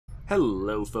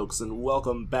Hello folks, and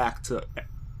welcome back to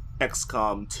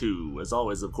XCOM 2. As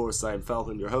always, of course, I'm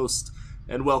Falcon, your host,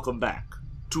 and welcome back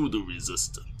to the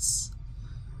Resistance.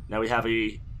 Now we have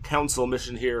a council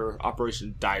mission here,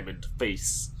 Operation Diamond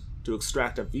Face, to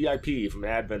extract a VIP from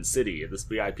Advent City, and this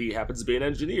VIP happens to be an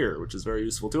engineer, which is very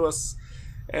useful to us,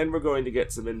 and we're going to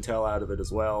get some intel out of it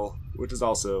as well, which is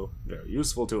also very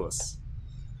useful to us.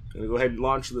 I'm going to go ahead and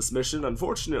launch this mission.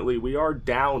 Unfortunately, we are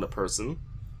down a person.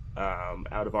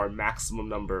 Out of our maximum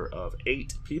number of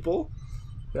 8 people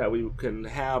that we can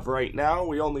have right now,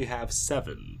 we only have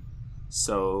 7.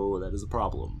 So that is a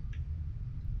problem.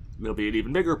 It'll be an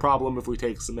even bigger problem if we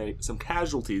take some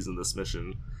casualties in this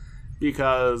mission,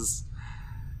 because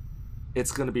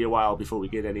it's going to be a while before we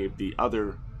get any of the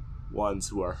other ones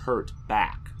who are hurt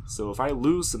back. So if I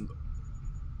lose some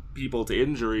people to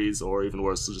injuries, or even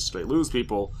worse, just straight lose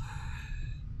people,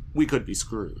 we could be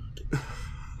screwed.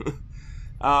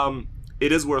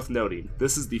 It is worth noting,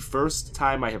 this is the first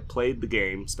time I have played the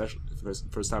game, especially the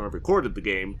first time I've recorded the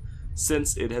game,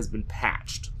 since it has been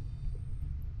patched.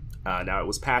 Now, it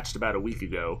was patched about a week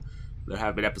ago. There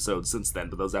have been episodes since then,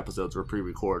 but those episodes were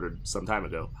pre-recorded some time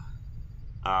ago.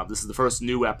 This is the first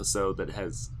new episode that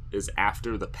is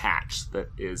after the patch, that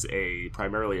is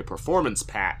primarily a performance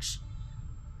patch.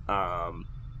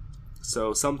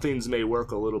 So some things may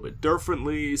work a little bit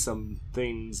differently, some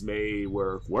things may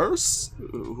work worse,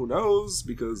 who knows,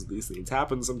 because these things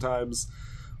happen sometimes.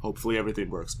 Hopefully everything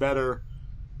works better.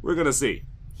 We're gonna see.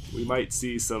 We might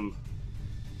see some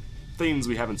things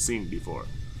we haven't seen before.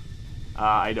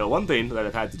 I know one thing that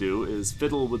I've had to do is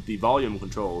fiddle with the volume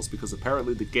controls, because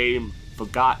apparently the game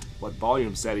forgot what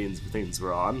volume settings things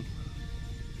were on,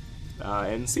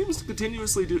 and seems to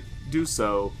continuously do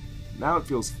so. Now it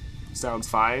sounds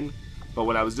fine. But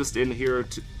when I was just in here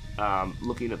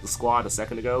looking at the squad a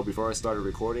second ago, before I started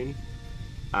recording,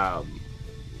 the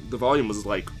volume was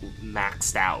like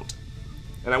maxed out.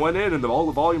 And I went in and all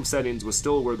the volume settings were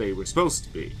still where they were supposed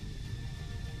to be.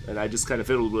 And I just kind of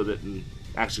fiddled with it and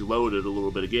actually loaded a little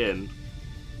bit again.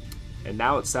 And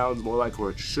now it sounds more like where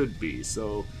it should be.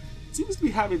 So it seems to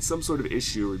be having some sort of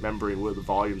issue remembering where the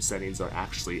volume settings are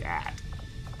actually at.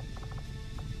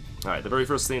 Alright, the very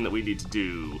first thing that we need to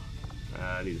do...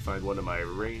 I need to find one of my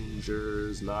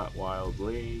rangers, not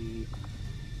wildling.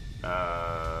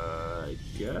 I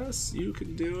guess you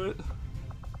can do it.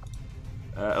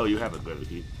 Oh, you have it.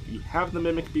 You have the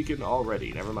mimic beacon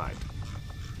already. Never mind.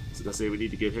 I was gonna say we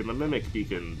need to give him a mimic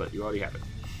beacon, but you already have it.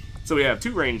 So we have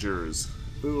 2 rangers.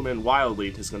 Boom, and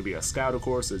wildling is going to be a scout, of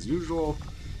course, as usual.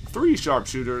 3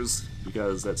 sharpshooters,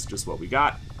 because that's just what we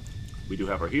got. We do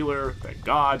have our healer, thank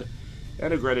God,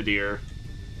 and a grenadier.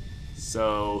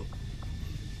 So,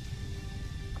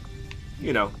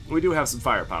 you know, we do have some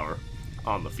firepower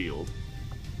on the field.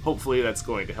 Hopefully that's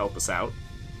going to help us out.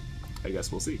 I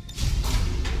guess we'll see.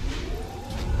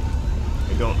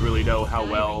 I don't really know how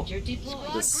well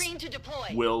this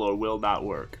will or will not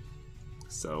work.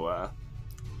 So, I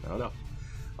don't know.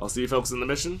 I'll see you folks in the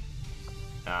mission.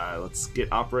 Let's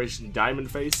get Operation Diamond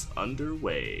Face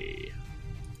underway.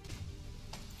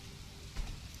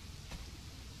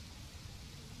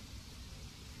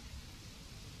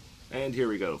 And here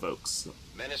we go, folks.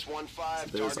 Menace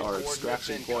 1-5, so there's our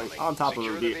extraction point on top of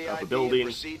a building.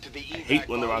 I hate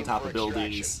when they're on top of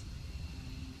buildings.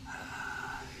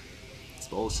 It's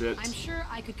bullshit. I'm sure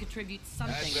I could contribute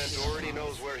something. Advent already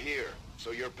knows we're here,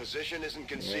 so your position isn't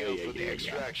concealed for the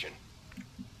extraction.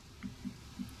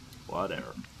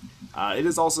 Whatever. It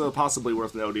is also possibly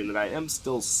worth noting that I am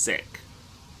still sick.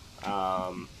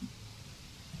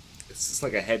 It's just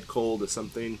like a head cold or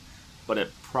something. But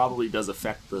it probably does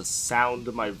affect the sound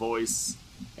of my voice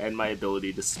and my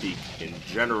ability to speak in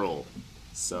general.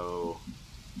 So,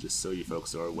 just so you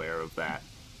folks are aware of that.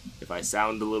 If I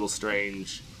sound a little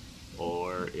strange,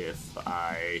 or if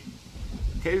I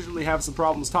occasionally have some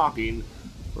problems talking,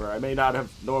 where I may not have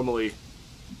normally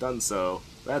done so,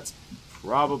 that's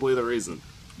probably the reason.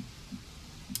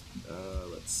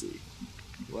 Let's see.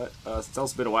 It's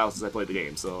also been a while since I played the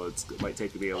game, so it might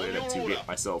take me a minute to get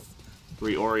myself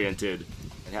reoriented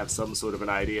and have some sort of an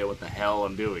idea what the hell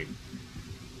I'm doing.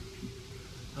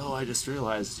 Oh, I just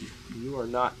realized you are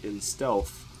not in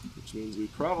stealth, which means we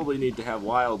probably need to have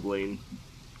wildling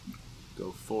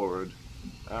go forward.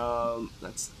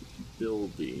 That's the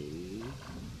building.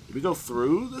 Did we go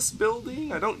through this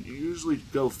building? I don't usually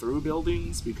go through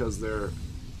buildings because they're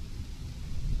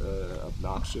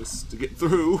obnoxious to get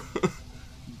through,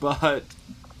 but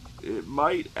it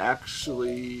might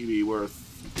actually be worth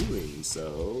doing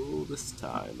so this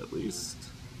time, at least,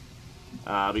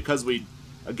 because we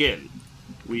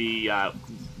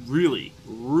really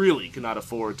cannot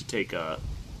afford to take a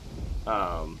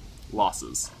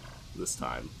losses this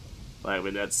time. I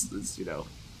mean, that's you know,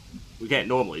 we can't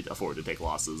normally afford to take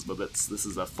losses, but this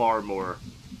is a far more,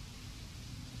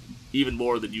 even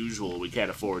more than usual. We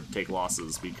can't afford to take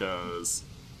losses because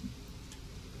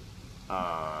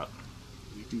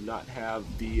we do not have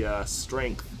the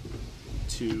strength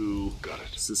to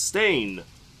sustain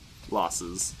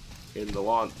losses in the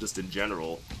long, just in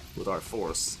general with our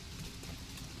force.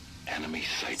 Enemy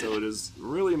sighted. So it is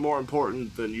really more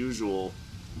important than usual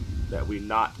that we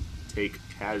not take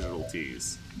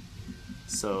casualties.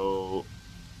 So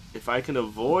if I can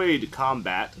avoid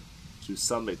combat to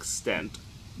some extent,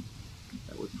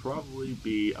 that would probably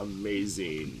be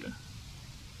amazing.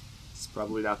 It's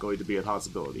probably not going to be a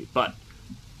possibility, but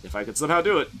if I could somehow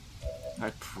do it,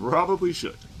 I probably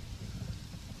should.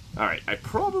 Alright, I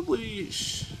probably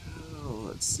oh,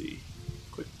 let's see.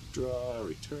 Quick draw,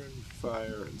 return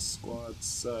fire, and squad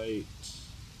sight.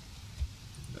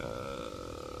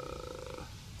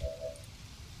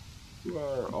 Who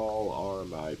are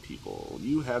my people?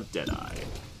 You have Deadeye.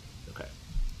 Okay.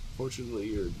 Fortunately,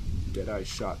 your Deadeye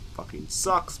shot fucking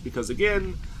sucks, because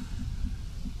again,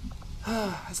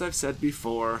 as I've said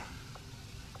before,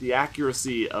 the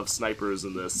accuracy of snipers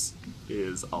in this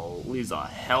leaves a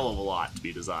hell of a lot to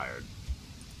be desired.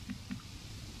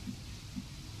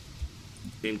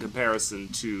 In comparison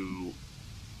to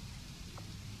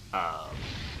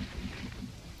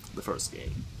the first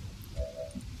game,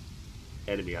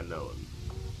 Enemy Unknown.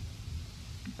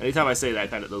 Anytime I say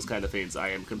those kind of things, I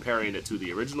am comparing it to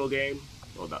the original game.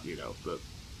 Well, not, you know,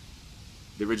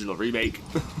 the original remake.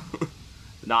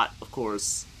 Not, of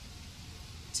course,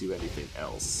 to anything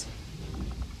else.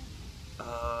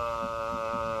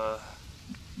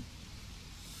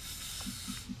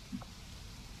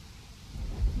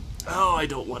 Oh, I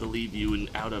don't want to leave you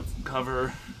out of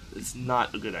cover. It's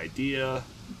not a good idea.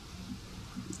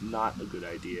 It's not a good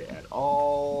idea at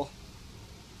all.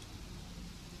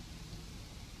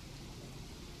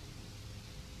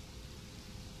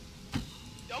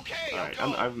 Okay, Alright,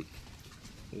 I'm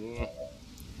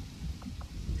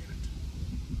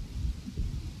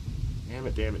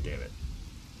Damn it.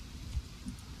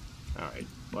 Alright,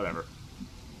 whatever.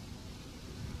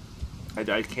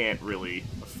 I can't really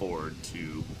afford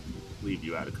to leave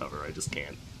you out of cover. I just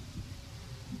can't.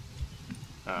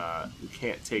 We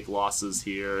can't take losses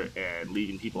here, and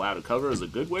leaving people out of cover is a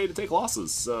good way to take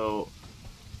losses, so...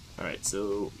 Alright,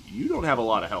 so you don't have a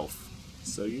lot of health,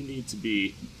 so you need to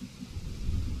be...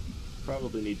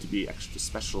 Probably need to be extra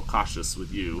special cautious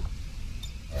with you.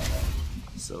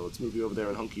 So let's move you over there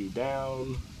and hunk you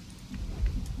down.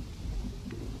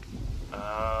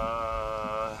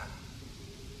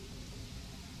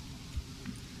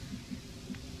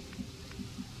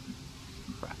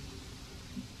 Crap.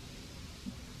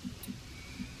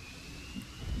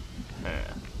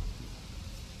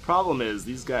 Problem is,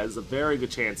 these guys, a very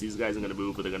good chance these guys are going to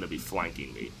move, but they're going to be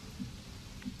flanking me.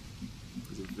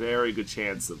 There's a very good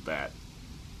chance of that.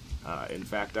 In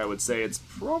fact, I would say it's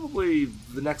probably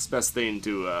the next best thing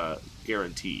to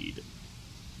guaranteed.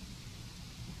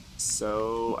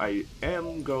 So I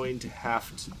am going to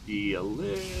have to be a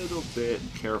little bit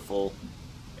careful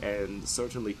and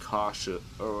certainly cautious,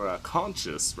 or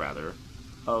conscious rather,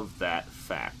 of that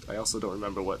fact. I also don't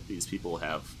remember what these people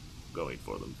have going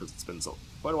for them, because it's been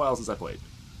quite a while since I played.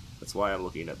 That's why I'm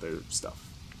looking at their stuff.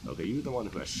 Okay, you're the one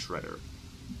who has Shredder.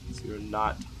 So you're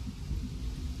not...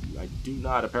 I do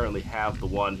not apparently have the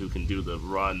one who can do the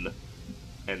run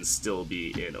and still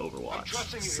be in Overwatch.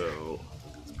 So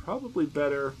it's probably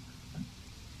better...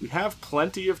 We have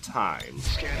plenty of time,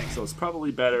 so it's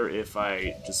probably better if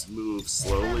I just move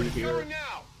slowly here.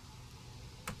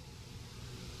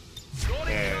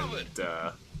 And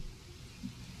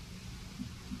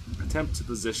attempt to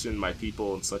position my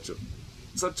people in such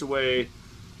a way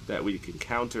that we can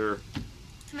counter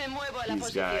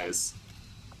these guys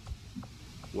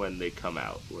when they come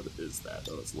out. What is that?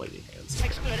 Oh, it's lightning hands.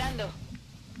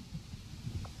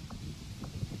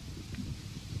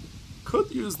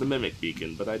 Could use the mimic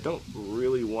beacon, but I don't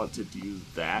really want to do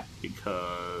that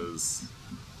because,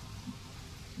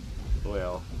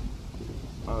 well,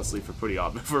 honestly, for pretty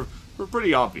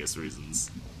obvious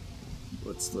reasons.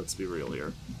 Let's be real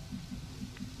here.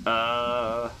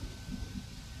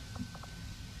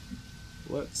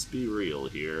 Let's be real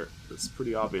here. There's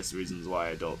pretty obvious reasons why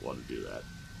I don't want to do that.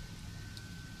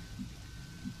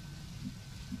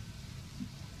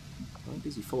 Well, it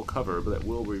gives you full cover, but it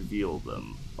will reveal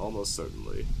them, almost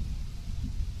certainly.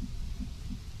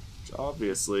 Which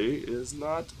obviously is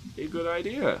not a good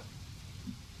idea.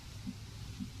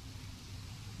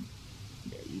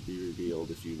 Yeah, you'd be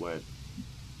revealed if you went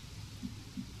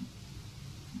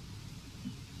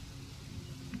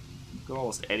Go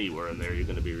almost anywhere in there, you're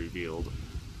going to be revealed.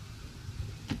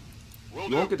 Will You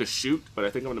do. won't get to shoot, but I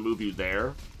think I'm going to move you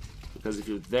there. Because if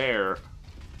you're there...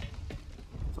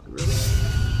 Fucking really?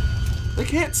 They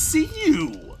can't see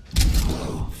you!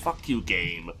 Fuck you,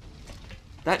 game.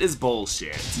 That is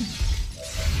bullshit.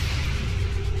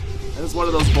 That is one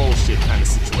of those bullshit kind of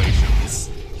situations.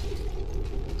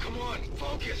 Come on,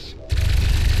 focus.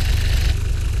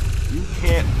 You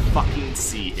can't fucking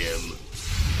see him.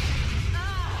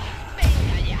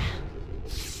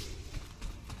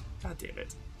 God damn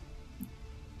it.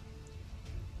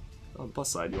 On the plus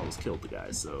side, you almost killed the guy,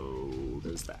 so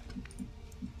there's that.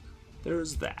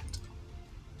 There's that.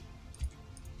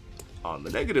 On the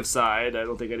negative side, I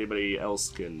don't think anybody else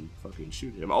can fucking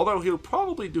shoot him. Although he'll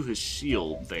probably do his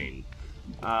shield thing,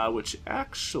 which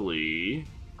actually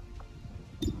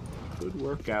could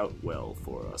work out well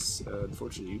for us.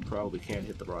 Unfortunately, you probably can't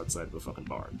hit the broadside of a fucking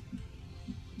barn.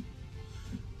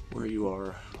 Where you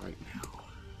are right now.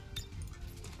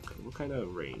 Okay, what kind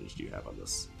of range do you have on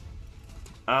this?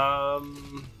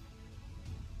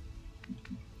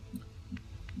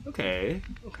 Okay,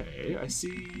 I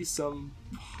see some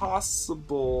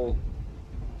possible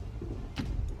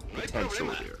potential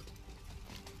here.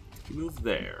 If you move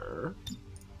there,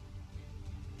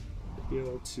 you'll be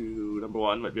able to, number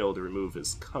one, might be able to remove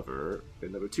his cover,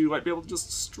 and number two, might be able to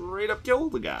just straight up kill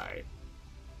the guy.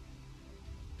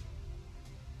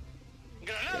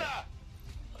 Granada!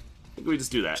 I think we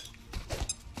just do that.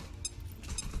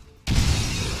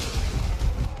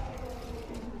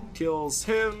 Kills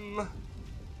him.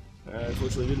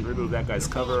 Unfortunately, didn't remove that guy's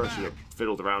cover. I should have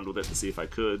fiddled around with it to see if I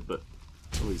could, but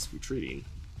oh, he's retreating.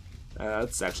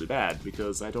 That's actually bad,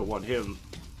 because I don't want him...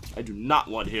 I do not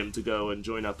want him to go and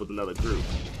join up with another group.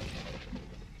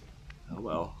 Oh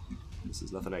well. This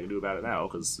is nothing I can do about it now,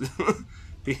 because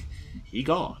he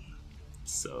gone.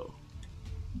 So...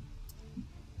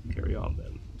 carry on,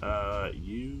 then.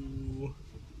 You...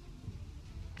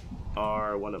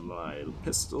 are one of my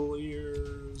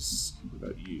pistoliers. What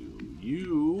about you?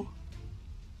 You...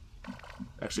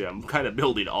 Actually, I'm kind of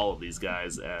building all of these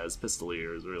guys as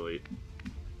pistoliers, really.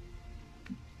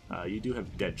 You do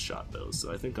have Deadshot, though,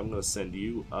 so I think I'm going to send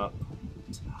you up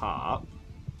top.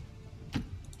 I'm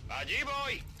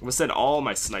going to send all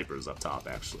my snipers up top,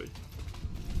 actually.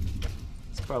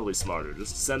 It's probably smarter.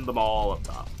 Just send them all up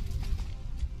top.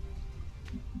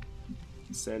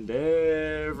 Send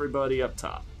everybody up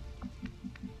top.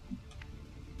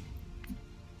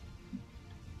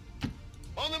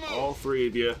 All three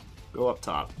of you, go up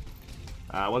top.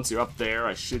 Once you're up there,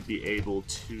 I should be able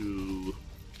to...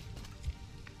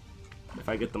 If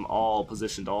I get them all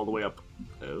positioned all the way up...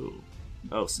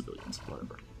 Oh, civilians,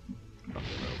 whatever. Okay,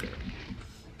 I don't care.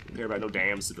 I don't care about no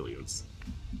damn civilians.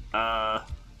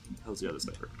 How's the other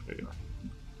sniper? There you are.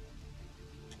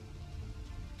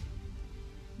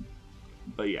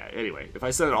 But yeah, anyway, if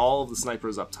I send all of the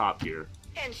snipers up top here,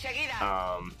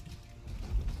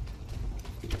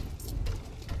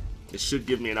 it should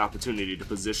give me an opportunity to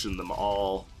position them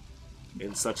all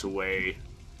in such a way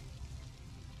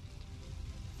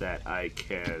that I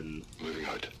can... Moving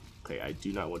out. Okay, I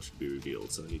do not want you to be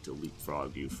revealed, so I need to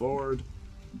leapfrog you forward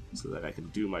so that I can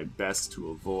do my best to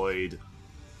avoid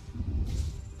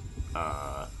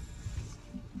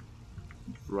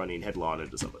running headlong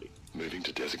into somebody. Moving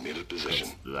to designated position.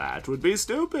 That would be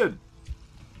stupid!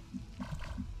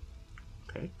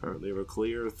 Okay, apparently we're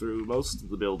clear through most of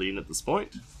the building at this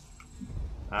point.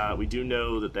 We do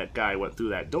know that that guy went through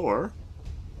that door.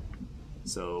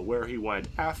 So where he went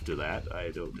after that, I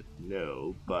don't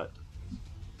know, but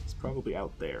he's probably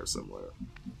out there somewhere.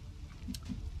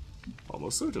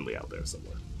 Almost certainly out there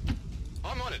somewhere.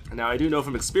 I'm on it. Now, I do know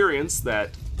from experience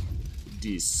that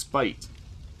despite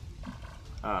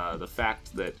the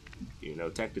fact that, you know,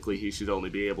 technically he should only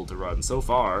be able to run so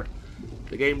far,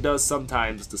 the game does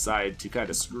sometimes decide to kind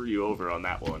of screw you over on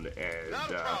that one and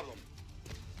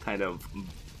kind of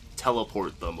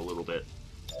teleport them a little bit.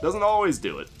 Doesn't always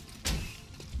do it,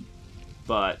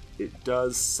 but it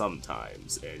does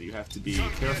sometimes, and you have to be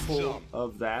careful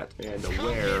of that and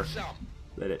aware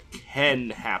that it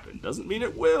can happen. Doesn't mean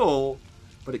it will,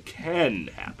 but it can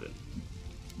happen.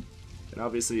 And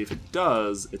obviously if it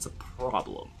does, it's a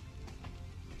problem.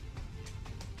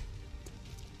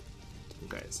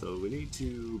 Okay, so we need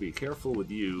to be careful with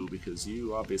you because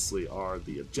you obviously are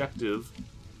the objective.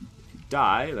 If you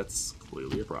die, that's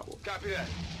clearly a problem. Copy that.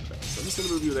 Okay, so I'm just going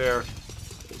to move you there.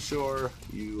 Sure,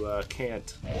 you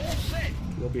can't.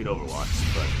 You'll be an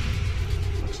Overwatch, but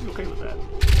I'm actually okay with that.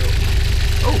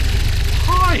 Oh,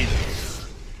 hi there!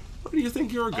 Where do you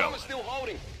think you're going? Still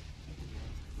holding.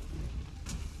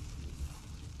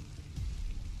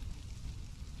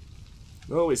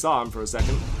 Well, we saw him for a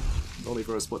second. Only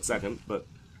for a split second, but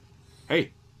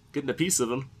hey, getting a piece of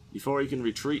him before he can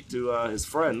retreat to his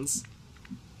friends.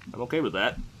 I'm okay with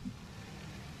that.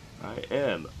 I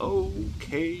am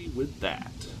okay with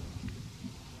that.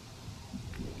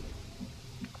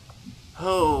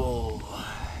 Oh,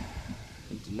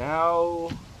 and now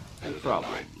the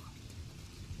problem.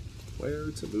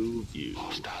 Where to move you?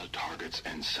 Hostile targets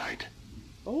in sight.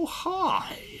 Oh,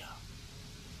 hi.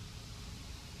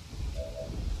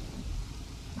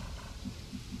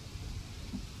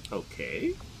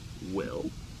 Okay. Well,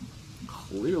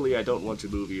 clearly I don't want to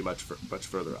move you much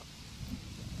further up.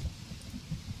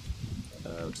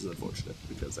 Which is unfortunate,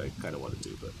 because I kind of wanted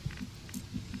to, but...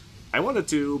 I wanted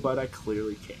to, but I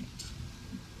clearly can't.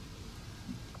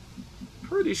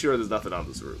 Pretty sure there's nothing on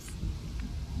this roof.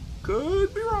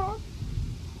 Could be wrong.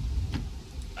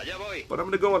 But I'm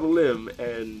gonna go on a limb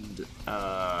and,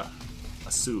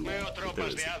 assume that there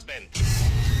is...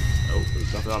 Oh,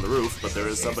 there's nothing on the roof, but there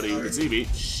is somebody who can see me.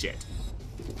 Shit.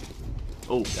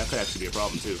 Oh, that could actually be a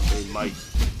problem, too. They might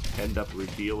end up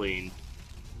revealing...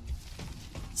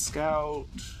 Scout...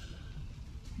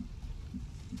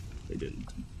 They didn't.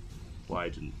 Why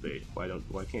didn't they?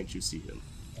 Why can't you see him?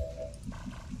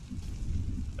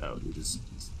 Oh, you're just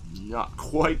not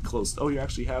quite close. Oh, you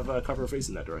actually have cover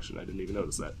facing that direction. I didn't even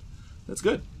notice that. That's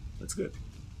good. That's good.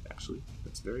 Actually,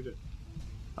 that's very good.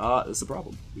 This is a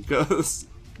problem, because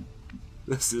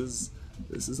this is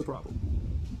a problem.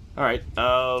 Alright,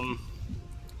 the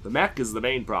mech is the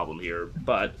main problem here,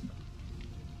 but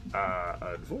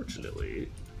unfortunately...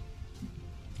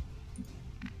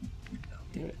 Oh,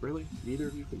 damn it, really? Neither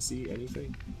of you can see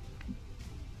anything?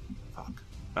 Fuck.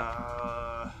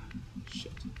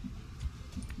 Shit.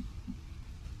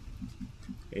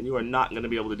 And you are not going to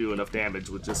be able to do enough damage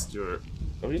with just your...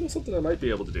 Oh, you know something I might be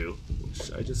able to do,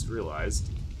 which I just realized.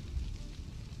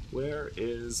 Where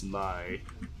is my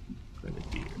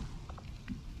grenadier?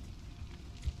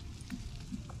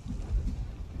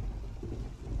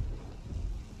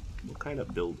 What kind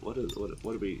of build? What do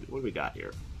we got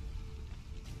here?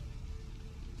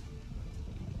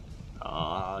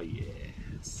 Ah,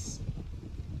 yes.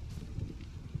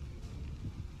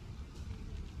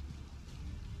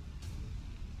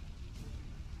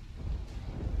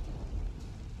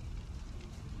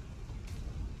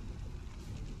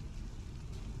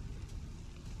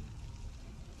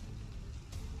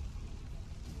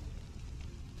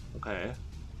 Okay,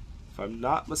 if I'm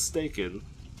not mistaken,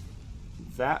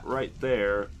 that right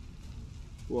there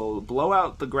will blow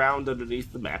out the ground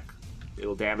underneath the mech.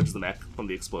 It'll damage the mech from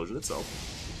the explosion itself.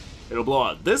 It'll blow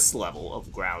out this level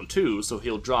of ground too, so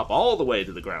he'll drop all the way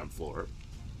to the ground floor.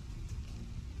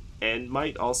 And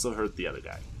might also hurt the other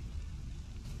guy.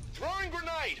 Throwing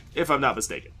grenade! If I'm not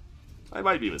mistaken. I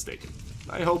might be mistaken.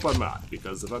 I hope I'm not,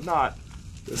 because if I'm not,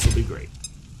 this will be great.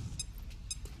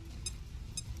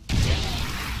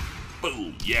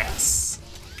 Boom, yes!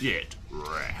 Get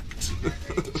wrecked.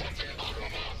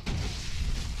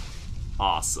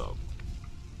 Awesome.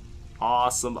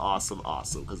 Awesome, awesome,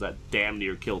 awesome, because that damn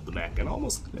near killed the mech,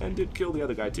 and did kill the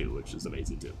other guy too, which is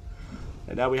amazing too.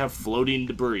 And now we have floating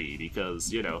debris,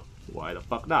 because, you know, why the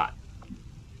fuck not?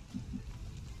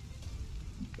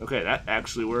 Okay, that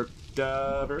actually worked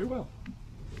very well.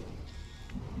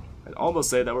 I'd almost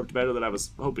say that worked better than I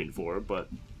was hoping for, but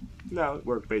no, it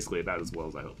worked basically about as well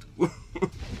as I hoped.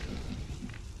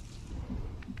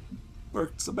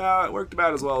 worked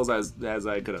about as well as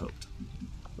I could have hoped.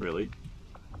 Really.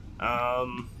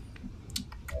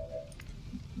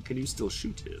 Can you still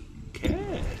shoot him? You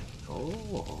can.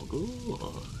 Oh,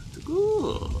 good.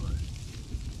 Good.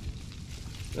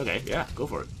 Okay, yeah, go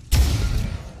for it.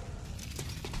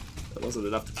 That wasn't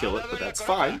enough to kill it, but that's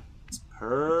fine. It's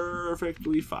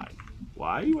perfectly fine.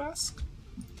 Why, you ask?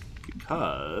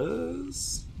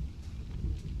 Because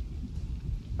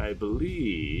I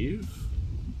believe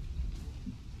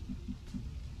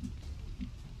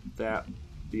that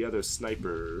the other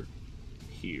sniper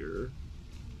here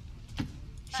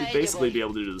should basically be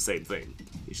able to do the same thing.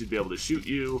 He should be able to shoot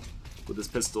you with his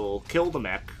pistol, kill the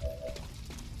mech.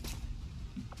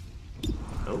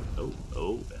 Oh,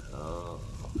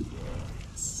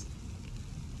 yes.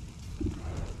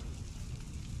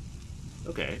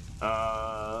 Okay,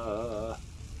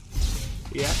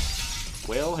 yeah,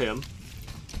 whale him.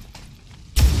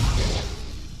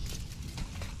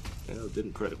 You know, it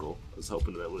didn't critical. I was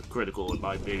hoping that it would critical and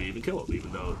might maybe even kill him,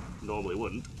 even though it normally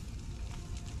wouldn't.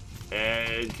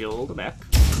 And kill the mech.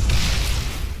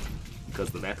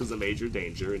 Because the mech is a major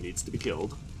danger and needs to be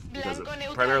killed.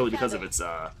 Primarily because of its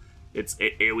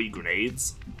AoE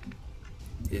grenades.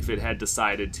 If it had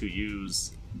decided to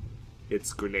use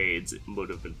its grenades, it would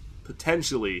have been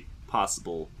potentially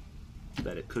possible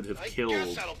that it could have killed. I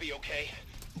guess that'll be okay.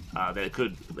 That it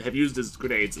could have used his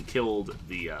grenades and killed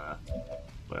the.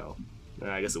 Well,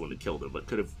 I guess it wouldn't have killed him, but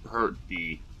could have hurt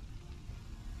the.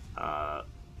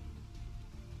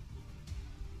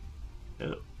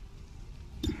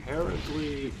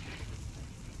 Apparently.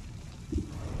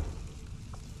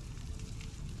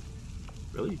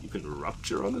 Really? You can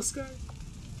rupture on this guy?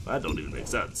 That don't even make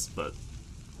sense, but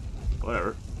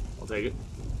whatever. I'll take it.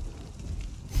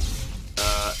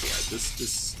 Yeah,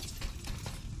 just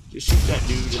shoot that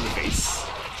dude in the face.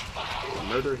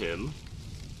 Murder him.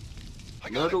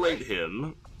 Mutilate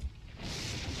him.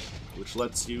 Which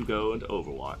lets you go into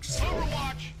Overwatch. So.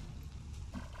 Overwatch!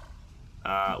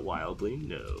 Wildling,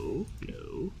 no,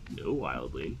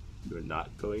 Wildling. You're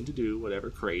not going to do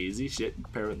whatever crazy shit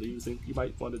apparently you think you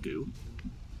might want to do.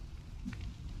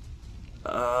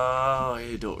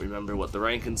 I don't remember what the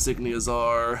rank insignias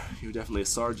are. You're definitely a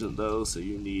sergeant though, so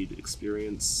you need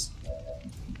experience.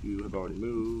 You have already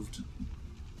moved.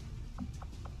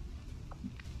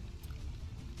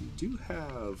 You do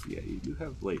have, yeah, you do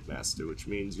have Blade Master, which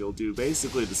means you'll do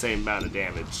basically the same amount of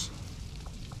damage.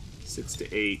 6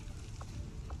 to 8.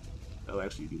 Oh,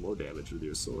 actually, you do more damage with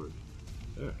your sword.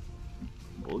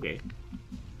 Okay.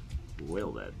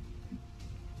 Well then.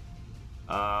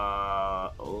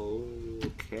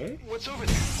 Okay. What's over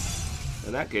there?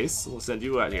 In that case, we'll send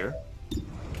you out here.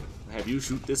 Have you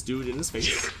shoot this dude in his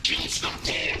face.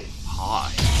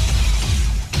 Hi.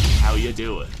 How you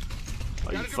doing?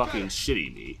 Are you fucking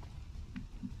shitting me?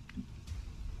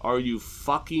 Are you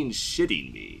fucking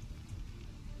shitting me?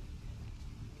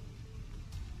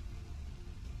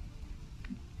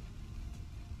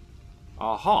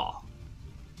 Aha.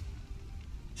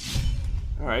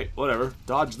 Alright, whatever.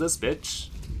 Dodge this bitch.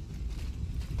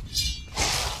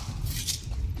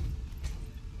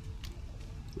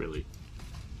 Really?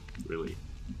 Really?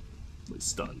 Well, he's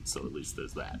stunned, so at least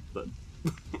there's that, but...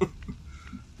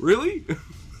 Really?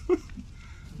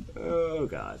 Oh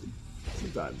god.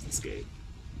 Sometimes this game.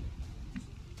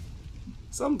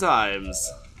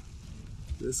 Sometimes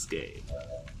this game.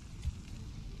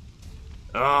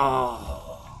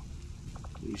 Oh,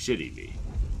 you shitting me.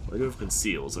 Well, I do have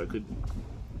conceal, so I could.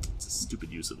 It's a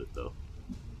stupid use of it, though.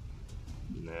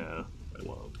 Nah, I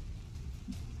won't.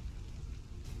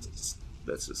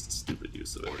 That's just a stupid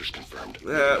use of it. Orders confirmed.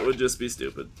 That would just be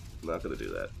stupid. I'm not gonna do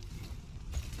that.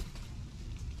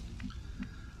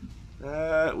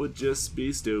 That would just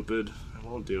be stupid. I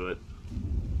won't do it.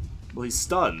 Well, he's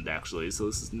stunned, actually, so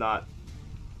this is not...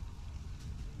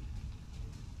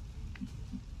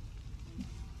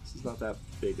 This is not that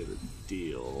big of a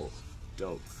deal,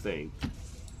 don't think.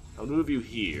 I'll move you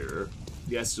here.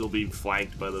 Yes, you'll be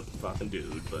flanked by the fucking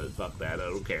dude, but fuck that, I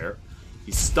don't care.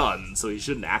 He's stunned, so he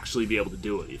shouldn't actually be able to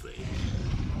do anything.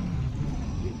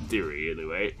 In theory,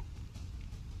 anyway.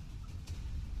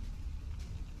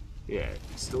 Yeah,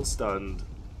 he's still stunned.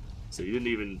 So you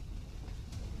didn't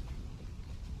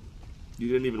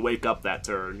even wake up that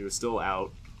turn. You were still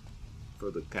out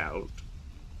for the count.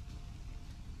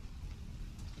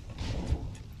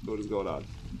 What is going on?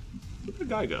 Where'd the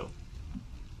guy go?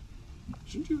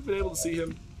 Shouldn't you have been able to see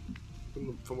him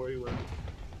from where you were?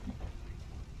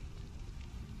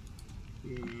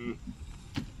 I'm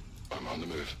on the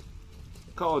move.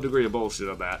 Call a degree of bullshit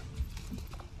on that.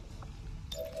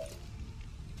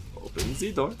 Open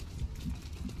the door.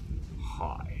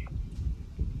 Hi.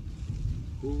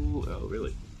 Ooh, oh,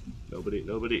 really? Nobody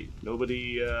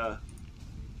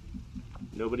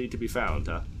to be found,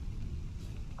 huh?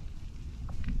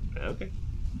 Okay.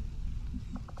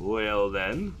 Well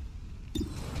then.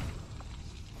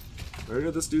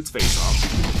 Murder this dude's face off.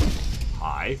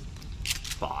 Hi.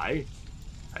 Bye.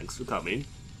 Thanks for coming.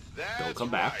 Don't come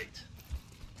back. Right.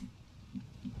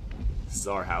 This is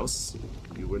our house.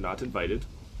 You were not invited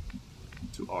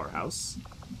to our house.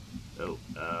 Oh,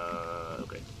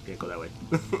 okay. Can't go that way.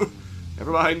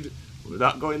 Never mind. We're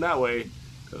not going that way.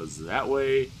 Because that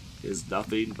way is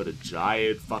nothing but a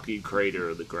giant fucking crater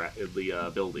in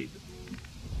the building.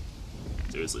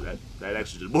 Seriously, that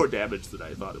actually did more damage than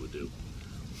I thought it would do.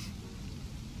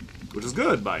 Which is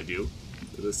good, mind you.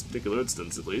 In this particular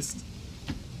instance, at least.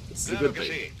 This is a good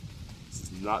thing. This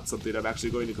is not something I'm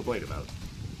actually going to complain about.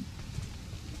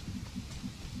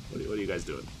 What are you guys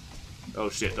doing? Oh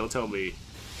shit, don't tell me.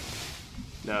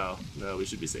 No, we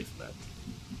should be safe from that.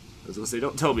 I was gonna say,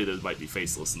 don't tell me there might be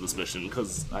faceless in this mission,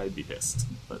 because I'd be pissed.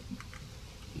 But,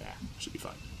 nah, should be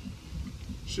fine.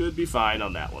 Should be fine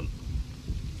on that one.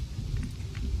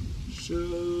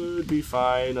 Should be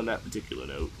fine on that particular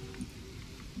note.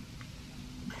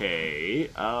 Okay,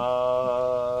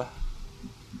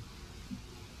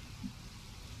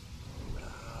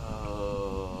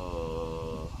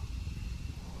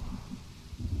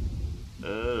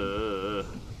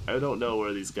 don't know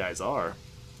where these guys are.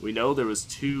 We know there was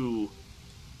two...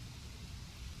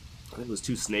 I think it was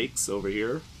two snakes over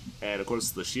here. And of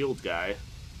course the shield guy.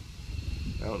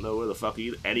 I don't know where the fuck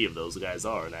any of those guys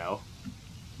are now.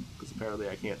 Because apparently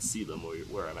I can't see them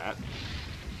where I'm at.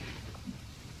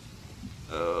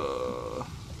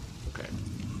 Okay.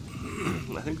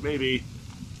 I think maybe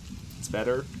it's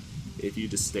better if you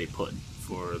just stay put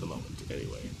for the moment,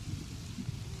 anyway.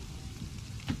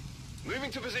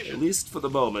 Moving to position. At least for the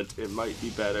moment, it might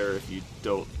be better if you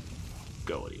don't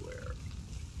go anywhere.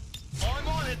 I'm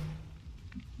on it.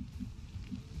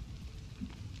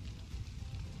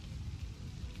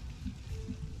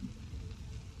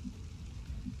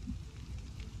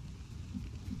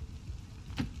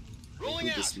 Rolling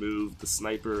out. Just move the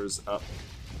snipers up.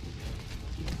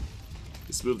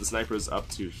 Just move the snipers up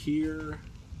to here.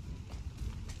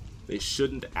 They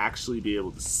shouldn't actually be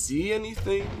able to see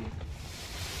anything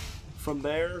from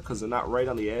there because they're not right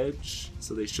on the edge,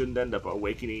 so they shouldn't end up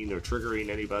awakening or triggering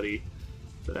anybody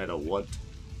that I don't want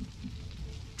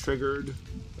triggered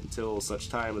until such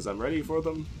time as I'm ready for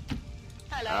them.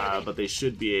 But they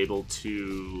should be able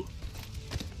to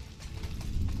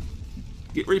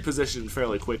get repositioned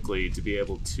fairly quickly to be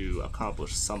able to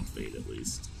accomplish something at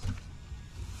least.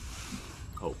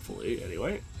 Hopefully,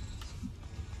 anyway.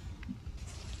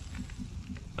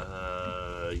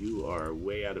 You are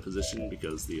way out of position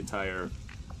because the entire...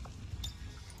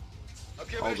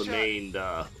 all the main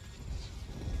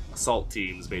assault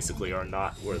teams basically are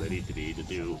not where they need to be to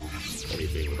do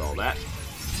anything with all that.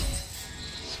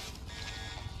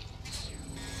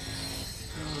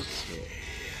 Okay.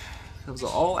 Those are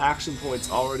all action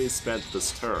points already spent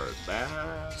this turn.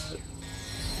 Bad.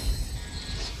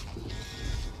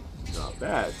 Not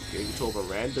bad. Getting control of a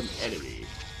random enemy.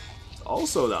 It's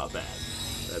also not bad.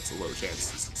 That's a low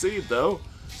chance to succeed, though.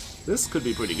 This could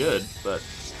be pretty good, but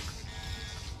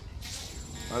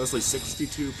honestly,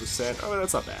 62%. Oh,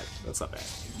 that's not bad. That's not bad.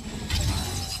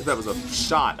 If that was a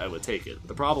shot, I would take it.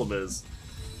 The problem is,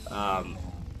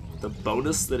 the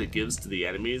bonus that it gives to the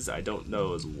enemies, I don't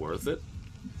know is worth it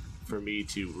for me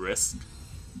to risk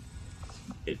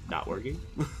it not working.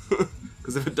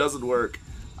 Because if it doesn't work,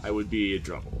 I would be in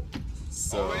trouble.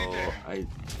 So I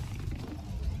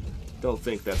don't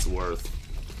think that's worth.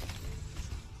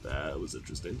 That was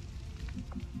interesting.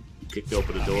 You kicked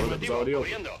open a door that was already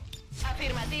open.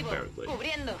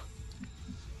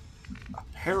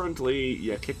 Apparently,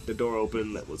 you kicked the door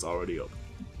open that was already open.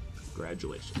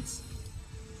 Congratulations.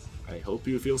 I hope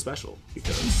you feel special,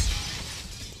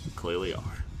 because you clearly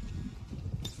are.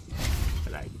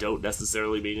 And I don't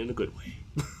necessarily mean in a good way.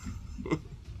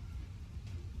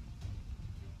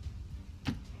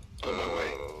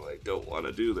 Oh, I don't want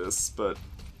to do this, but...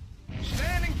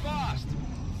 Standing fast.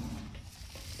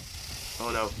 Oh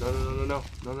no,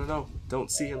 no. Don't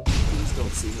see him. Please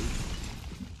don't see him.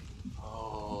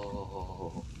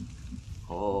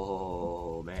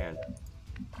 Oh, man.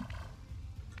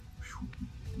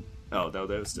 Oh, no,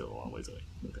 they're still a long ways away.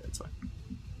 Okay, it's fine.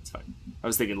 It's fine. I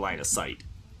was thinking line of sight,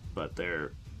 but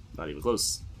they're not even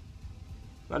close.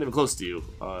 Not even close to you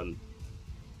on...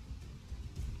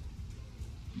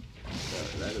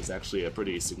 that is actually a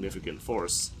pretty significant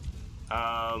force.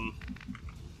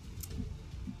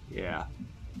 Yeah.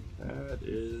 That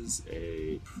is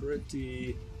a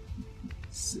pretty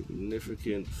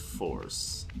significant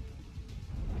force.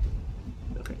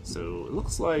 Okay, so it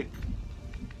looks like...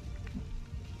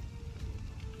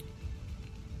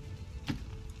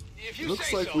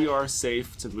 we are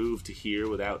safe to move to here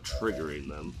without triggering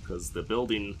them, because the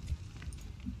building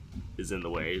is in the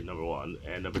way, number one,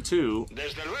 and number two,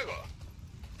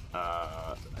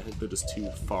 I think they're just too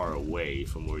far away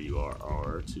from where you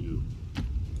are to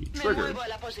be triggered.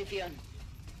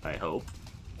 I hope,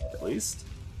 at least.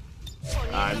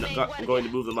 I'm going to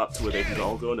move them up to where they can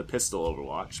all go into pistol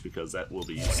overwatch, because that will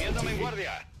be useful to me,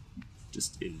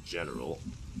 just in general.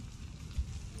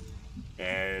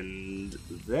 And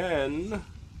then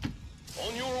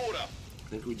on your order. I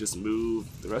think we just move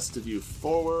the rest of you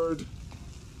forward.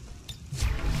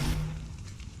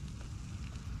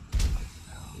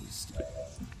 Oh, stupid.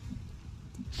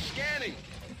 Scanning.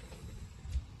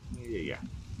 Yeah.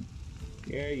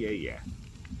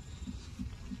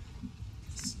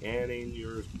 Scanning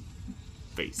your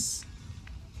face.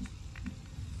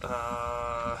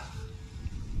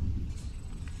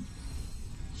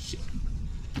 Shit.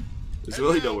 There's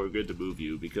really nowhere good to move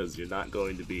you because you're not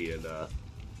going to be in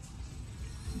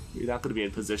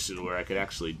position where I could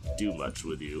actually do much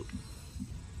with you.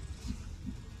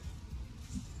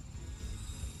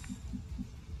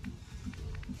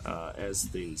 As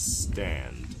things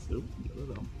stand. Oop,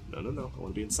 no. I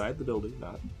want to be inside the building,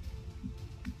 not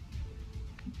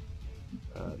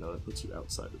no, that puts you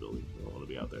outside the building. I don't want to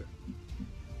be out there.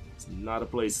 It's not a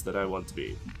place that I want to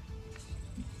be.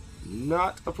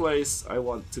 Not a place I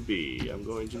want to be. I'm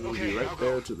going to move you right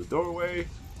there to the doorway.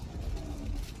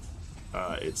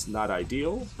 It's not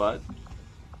ideal, but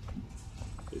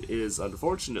it is,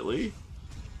 unfortunately,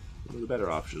 one of the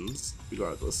better options,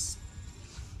 regardless.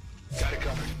 Got it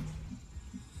covered.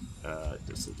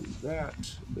 Just to do that,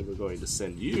 then we're going to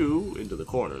send you into the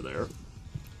corner there,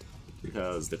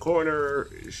 because the corner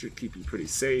should keep you pretty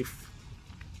safe.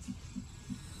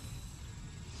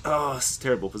 Oh, it's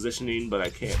terrible positioning, but I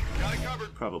can't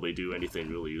probably do anything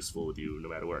really useful with you no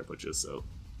matter where I put you, so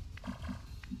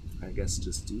I guess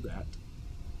just do that.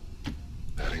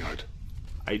 Batting art.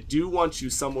 I do want you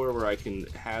somewhere where I can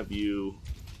have you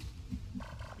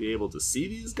be able to see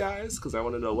these guys, because I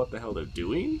want to know what the hell they're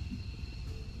doing.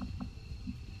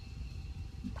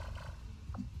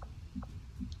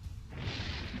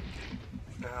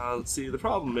 See, the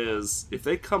problem is, if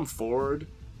they come forward,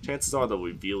 chances are they'll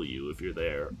reveal you if you're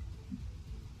there.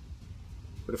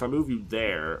 But if I move you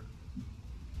there,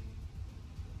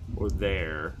 or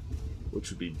there, which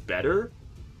would be better,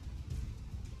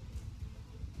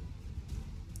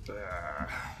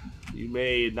 you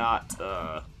may not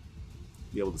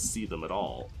be able to see them at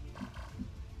all.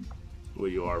 Where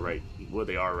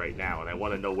they are right now, and I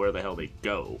want to know where the hell they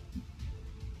go.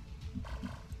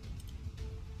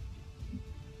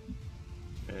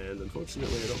 And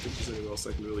unfortunately, I don't think there's anywhere else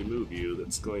I can really move you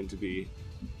that's going to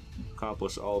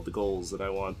accomplish all of the goals that I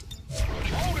want.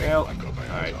 Well,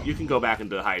 alright, you can go back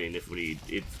into hiding if needs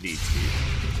be.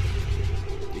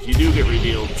 If you do get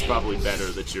revealed, it's probably better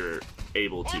that you're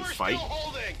able to fight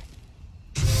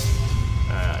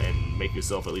and make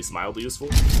yourself at least mildly useful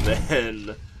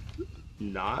than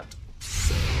not.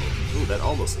 So, ooh, that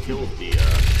almost killed the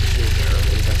shield bearer.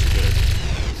 That was actually good.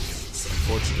 It's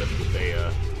unfortunate that they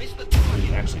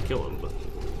didn't actually kill him, but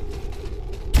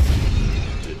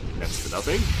did next to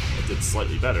nothing. It did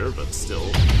slightly better, but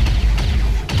still.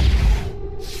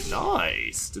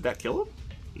 Nice! Did that kill him?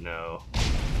 No.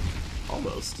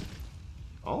 Almost.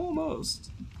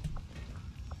 Almost.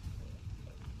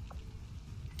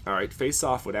 Alright,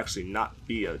 face-off would actually not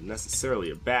be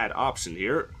necessarily a bad option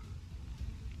here.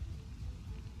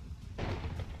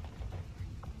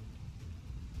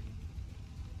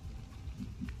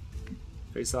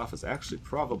 Face-off is actually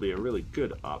probably a really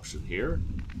good option here,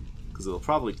 because it'll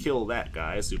probably kill that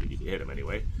guy, assuming you can hit him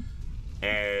anyway,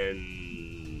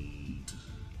 and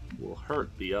will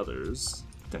hurt the others,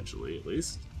 potentially at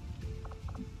least.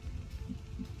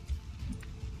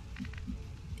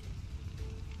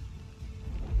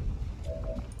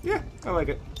 Yeah, I like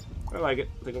it. I like it.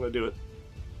 I think I'm gonna do it.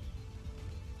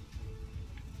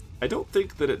 I don't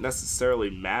think that it necessarily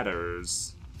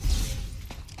matters.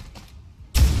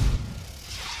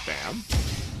 Bam.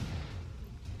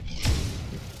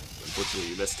 Unfortunately,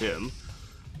 you missed him.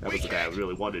 That was the guy I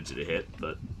really wanted you to hit,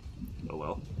 but oh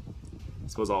well. I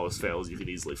suppose all else fails, you can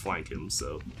easily flank him,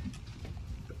 so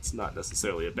that's not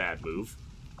necessarily a bad move.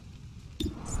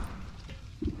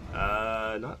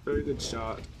 Not very good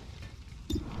shot.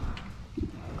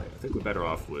 I think we're better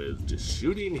off with just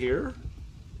shooting here.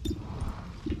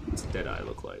 What's a Deadeye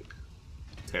look like?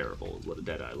 Terrible is what a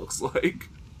Deadeye looks like.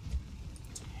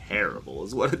 Terrible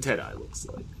is what a Deadeye looks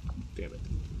like. Damn it.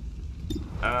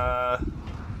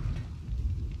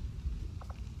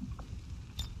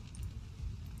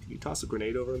 Can you toss a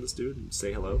grenade over on this dude and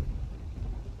say hello?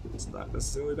 It's not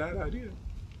necessarily a bad idea.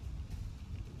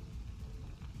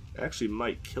 It actually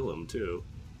might kill him too.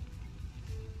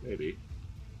 Maybe.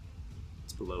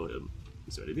 It's below him.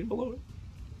 Is there anything below him?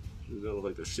 It doesn't look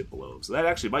like there's shit below him. So that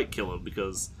actually might kill him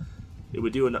because it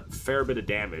would do a fair bit of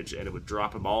damage and it would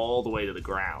drop him all the way to the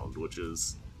ground, which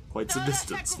is quite some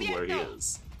distance from where he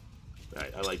is.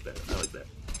 Alright, I like that. I like that.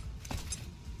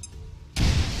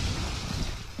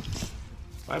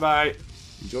 Bye-bye.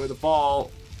 Enjoy the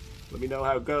fall. Let me know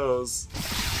how it goes.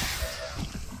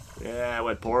 Yeah, it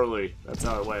went poorly. That's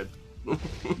how it went. Well,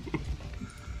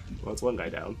 it's one guy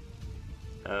down.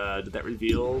 Did that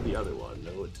reveal the other one?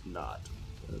 No, it did not.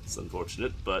 That's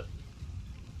unfortunate, but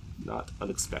not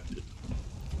unexpected.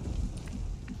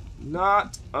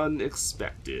 Not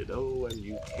unexpected. Oh, and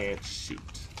you can't shoot.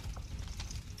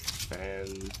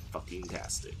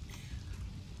 Fan-fucking-tastic.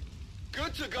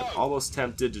 Good to go. I'm almost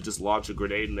tempted to just launch a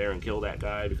grenade in there and kill that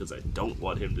guy because I don't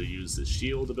want him to use his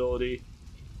shield ability.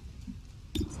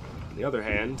 On the other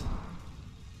hand,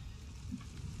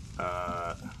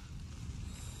 well,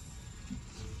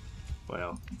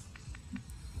 I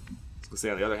was gonna say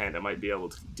on the other hand, I might be able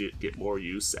to get more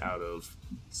use out of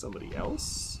somebody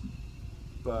else,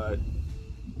 but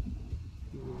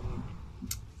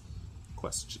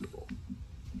questionable.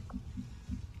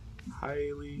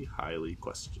 Highly, highly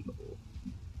questionable.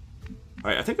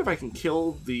 Alright, I think if I can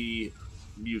kill the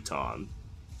Muton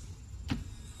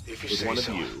with one of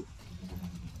you,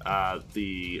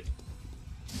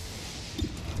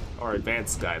 our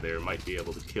advanced guy there might be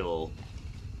able to kill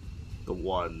the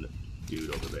one dude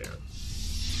over there.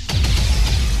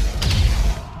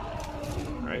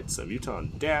 Alright, so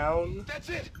Muton down. That's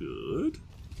it. Good.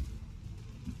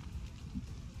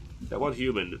 That one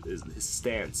human, his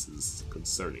stance is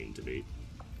concerning to me.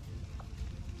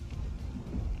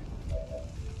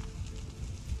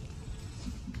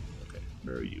 Okay,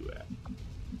 where are you at?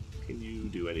 Can you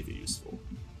do anything useful?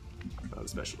 Not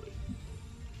especially.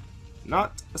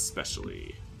 Not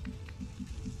especially.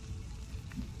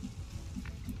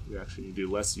 You actually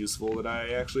do less useful than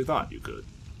I actually thought you could,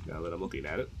 now that I'm looking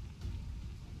at it.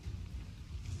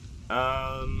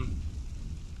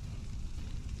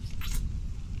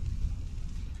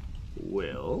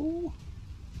 Well,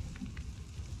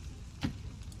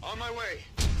 On my way.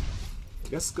 I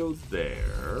guess go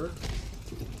there.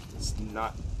 It's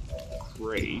not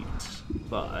great,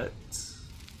 but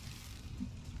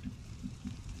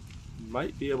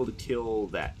might be able to kill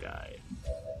that guy.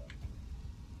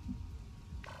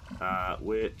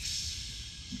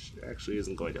 Which actually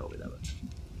isn't going to help me that much.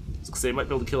 I was gonna say, I might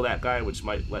be able to kill that guy, which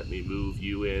might let me move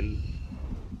you in.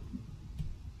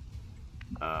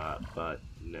 But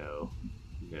no.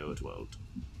 No, it won't.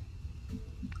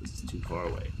 Because it's too far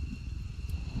away.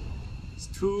 It's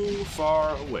too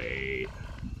far away.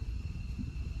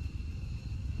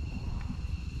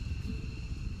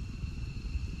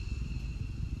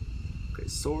 Okay,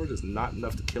 sword is not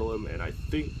enough to kill him, and I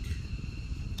think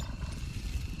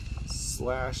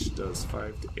slash does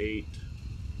 5 to 8.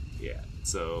 Yeah,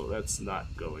 so that's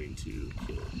not going to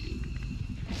kill you.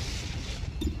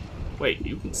 Wait,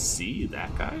 you can see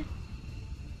that guy?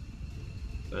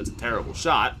 That's a terrible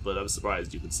shot, but I'm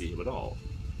surprised you can see him at all.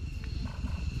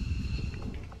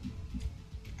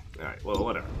 Alright, well,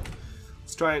 whatever.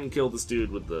 Let's try and kill this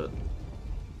dude with the...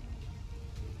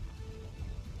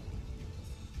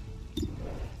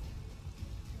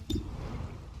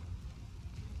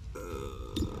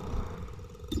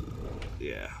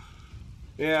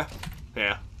 Yeah.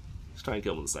 Let's try and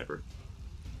kill him with a sniper.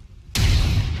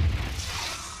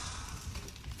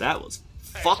 That was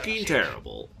fucking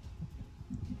terrible.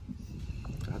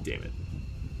 God damn it.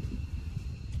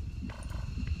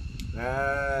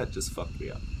 That just fucked me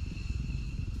up.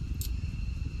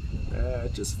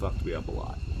 That just fucked me up a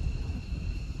lot.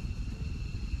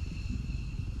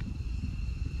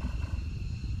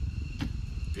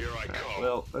 Here I come.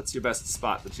 Well, that's your best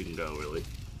spot that you can go, really.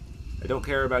 I don't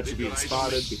care about you being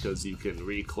spotted because you can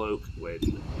recloak when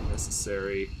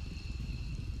necessary,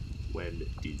 when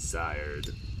desired.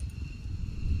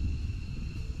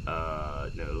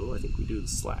 No, I think we do the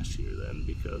slash here then,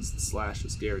 because the slash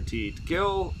is guaranteed to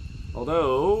kill.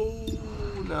 Although,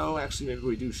 no, actually maybe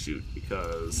we do shoot,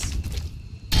 because...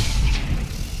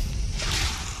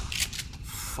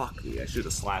 Fuck me, I should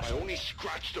have slashed I him. only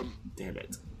scratched him. Damn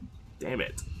it. Damn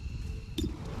it.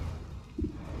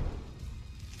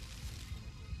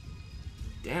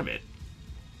 Damn it.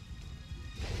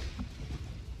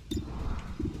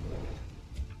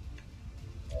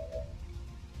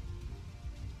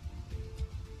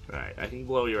 Alright, I can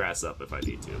blow your ass up if I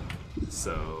need to.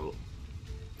 So...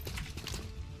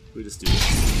 we just do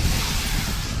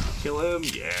this. Kill him?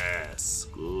 Yes.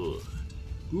 Good.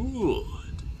 Good.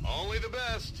 Only the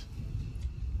best.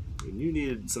 And you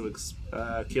needed some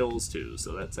kills too,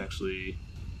 so that's actually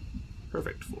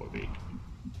perfect for me.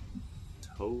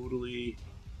 Totally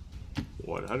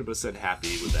 100%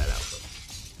 happy with that outcome.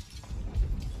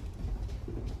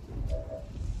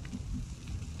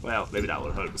 Well, maybe not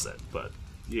 100%, but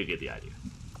you get the idea.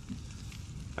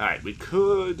 Alright, we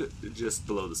could just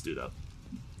blow this dude up.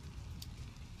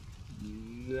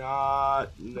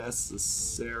 Not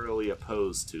necessarily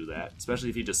opposed to that, especially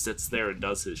if he just sits there and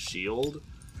does his shield.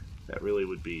 That really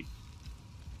would be...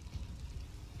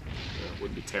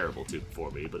 wouldn't be terrible for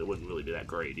me, but it wouldn't really be that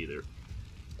great either.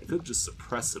 I could just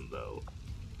suppress him, though.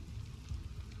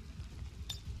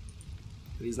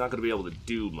 And he's not going to be able to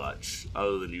do much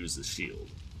other than use his shield.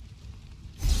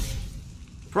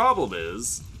 The problem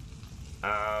is,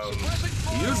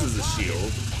 he uses his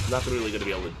shield, he's not really going to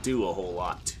be able to do a whole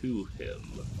lot to him.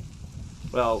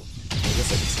 Well, I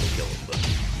guess I can still kill him, but...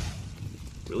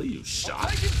 Really? You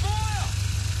shot?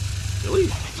 Really?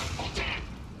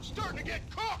 Starting to get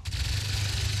cooked.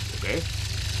 Okay.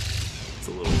 It's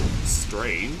a little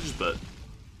strange, but...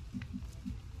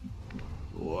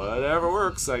 whatever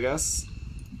works, I guess.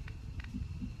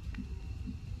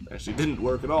 Actually didn't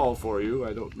work at all for you.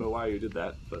 I don't know why you did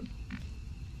that, but...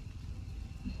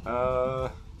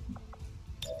 Can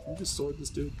you just sword this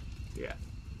dude? Yeah,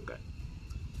 okay.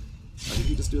 Why did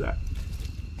you just do that?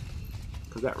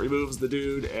 Because that removes the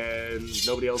dude, and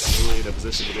nobody else is really in a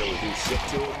position to be able to do shit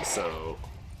to him, so...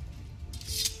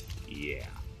 Yeah.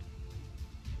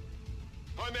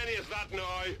 How many is that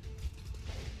now?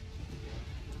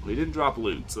 We didn't drop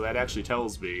loot, so that actually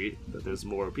tells me that there's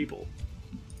more people.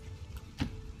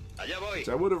 Allá voy. Which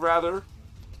I would have rather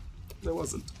there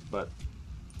wasn't, but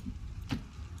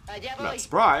Allá I'm not voy.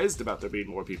 surprised about there being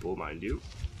more people, mind you.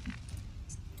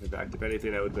 In fact, if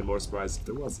anything, I would have been more surprised if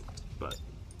there wasn't, but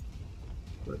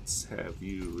let's have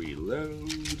you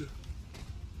reload.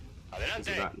 Because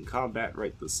we're not in combat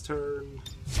right this turn.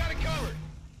 Got it covered.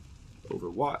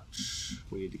 Overwatch.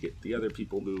 We need to get the other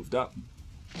people moved up.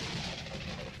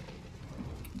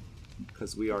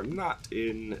 Because we are not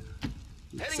in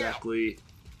exactly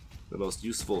the most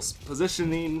useful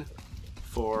positioning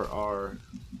for our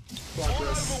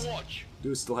progress. Overwatch. We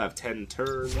do still have 10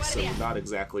 turns, so we're not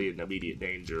exactly in immediate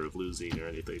danger of losing or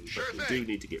anything, but we do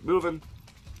need to get moving.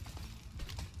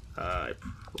 I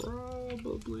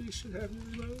probably should have you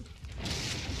reload.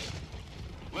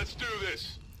 Let's do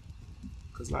this.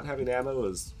 Because not having ammo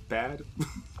is bad.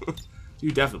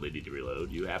 You definitely need to reload.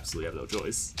 You absolutely have no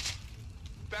choice.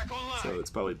 Back online. So it's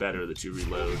probably better that you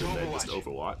reload and then just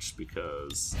overwatch,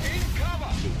 because In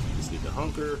cover. you just need to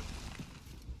hunker.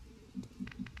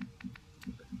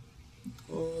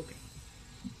 Okay.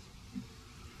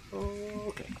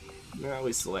 Okay. Now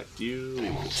we select you, we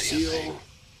will seal.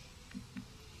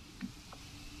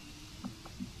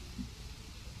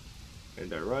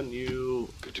 And I run you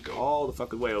Good to go. all the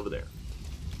fucking way over there.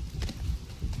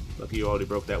 Lucky you already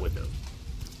broke that window.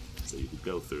 So you could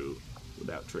go through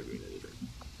without triggering anything.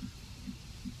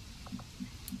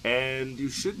 And you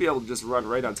should be able to just run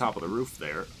right on top of the roof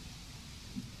there.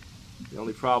 The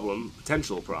only problem,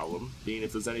 potential problem, being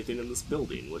if there's anything in this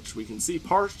building, which we can see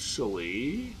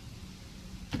partially,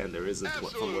 and there isn't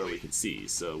from where we can see,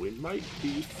 so we might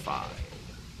be fine.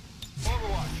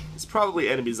 Overwatch. There's probably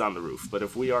enemies on the roof, but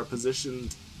if we are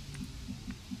positioned,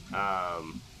 hell,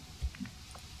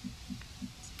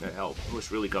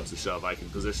 push really comes to shove, I can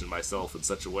position myself in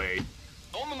such a way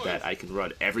On the move. that I can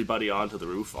run everybody onto the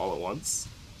roof all at once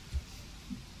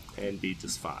and be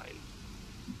just fine.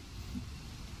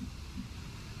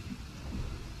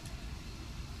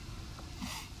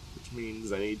 Which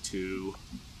means I need to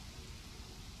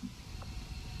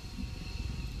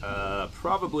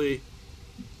probably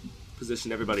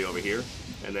position everybody over here,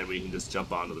 and then we can just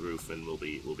jump onto the roof and we'll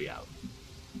be out.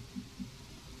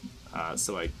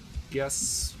 So I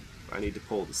guess I need to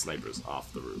pull the snipers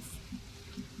off the roof.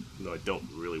 No, I don't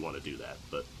really want to do that,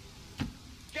 but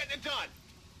Getting it done.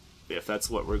 if that's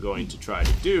what we're going to try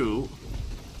to do,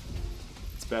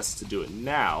 it's best to do it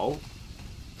now,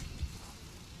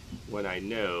 when I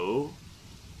know,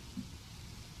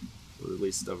 with at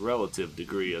least a relative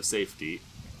degree of safety,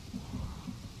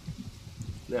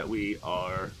 that we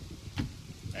are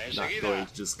not going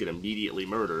to just get immediately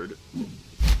murdered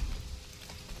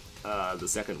the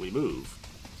second we move.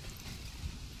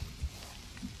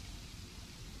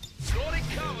 Got it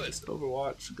covered. Just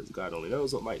Overwatch, because God only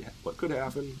knows what could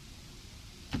happen.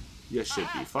 You should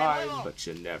be fine, but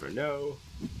you never know.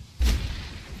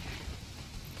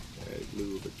 And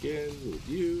move again with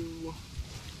you.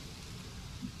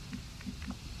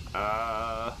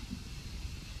 I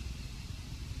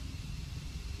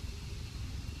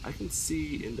can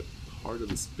see into part of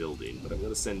this building, but I'm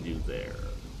going to send you there.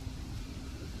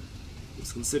 I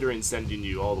was considering sending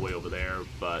you all the way over there,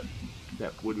 but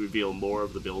that would reveal more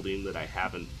of the building that I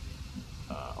haven't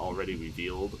already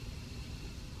revealed.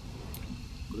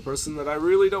 The person that I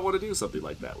really don't want to do something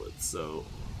like that with, so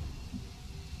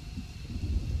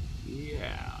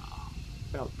yeah,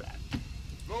 about that.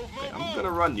 Move, Okay, move, I'm move.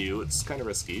 gonna run you. It's kind of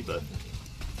risky, but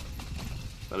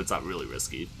it's not really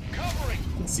risky. Covering.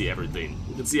 You can see everything.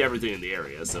 You can see everything in the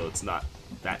area, so it's not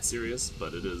that serious,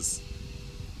 but it is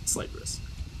a slight risk.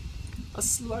 A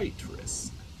slight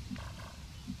risk.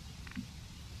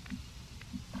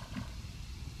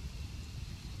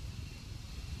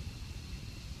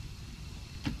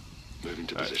 Moving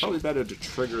to Alright, position. probably better to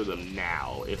trigger them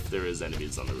now if there is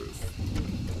enemies on the roof.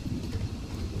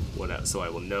 So I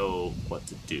will know what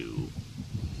to do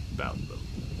about them.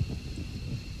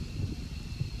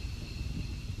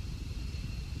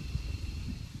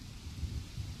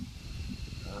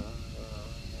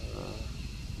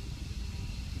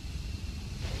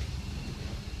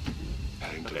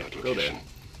 Heading to Okay, that go there. location.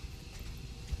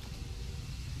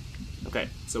 Okay,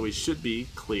 so we should be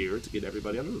clear to get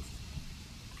everybody on the roof.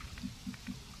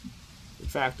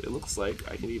 fact, it looks like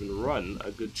I can even run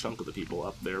a good chunk of the people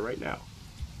up there right now.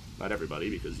 Not everybody,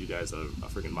 because you guys are a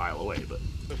freaking mile away, but...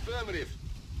 Affirmative.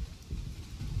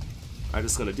 I'm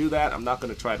just gonna do that. I'm not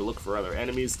gonna try to look for other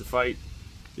enemies to fight,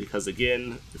 because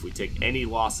again, if we take any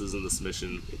losses in this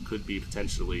mission, it could be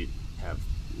potentially have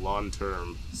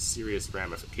long-term serious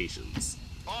ramifications.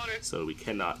 On it. So we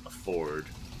cannot afford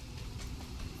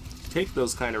to take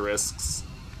those kind of risks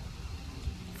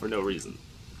for no reason.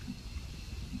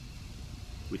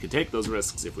 We could take those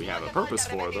risks if we have a purpose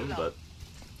for them, but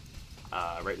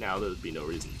right now there would be no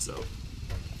reason, so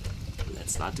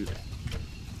let's not do that.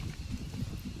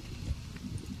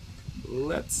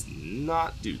 Let's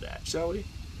not do that, shall we?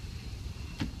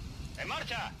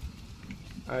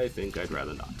 I think I'd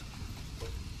rather not.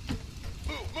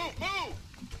 Move, move, move!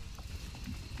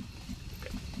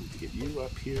 Okay, need to get you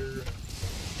up here.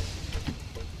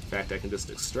 In fact, I can just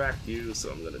extract you,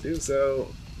 so I'm gonna do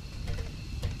so.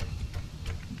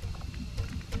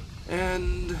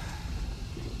 And...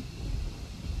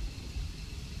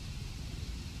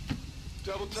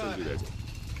 Double time.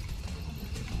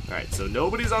 Alright, so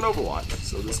nobody's on Overwatch,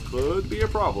 so this could be a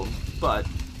problem, but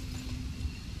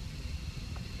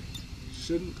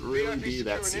shouldn't really be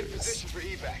that serious. For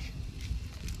evac.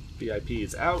 VIP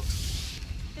is out.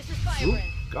 This is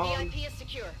Firebrand. Gone. VIP is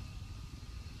secure.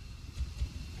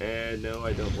 And no,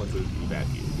 I don't want to evac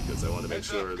you because I want to make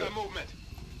sure that... movement.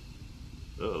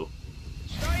 Uh-oh.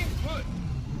 Staying put.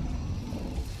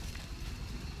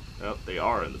 Oh, they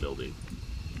are in the building.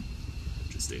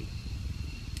 Interesting.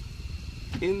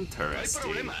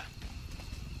 Interesting.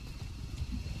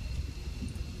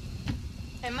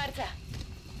 En marcha.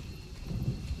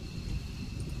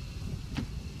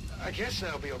 I guess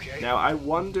that'll be okay. Now, I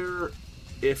wonder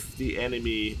if the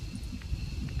enemy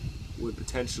would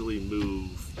potentially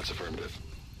move That's affirmative.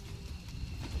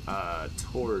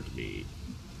 toward me.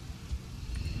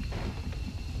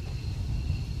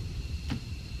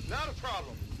 Not a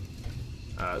problem.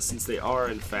 Since they are,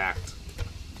 in fact,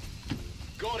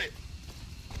 Got it.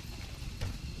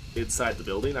 inside the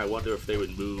building, I wonder if they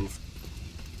would move,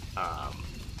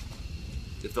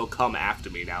 if they'll come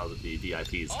after me now that the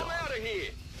VIP's gone. I'm out of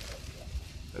here.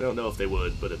 I don't know if they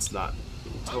would, but it's not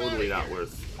totally not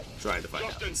worth trying to find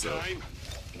Just out. in So, time.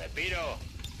 Lepido.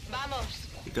 Vamos.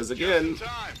 because Just again, in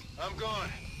time. I'm gone.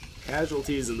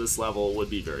 casualties in this level would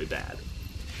be very bad.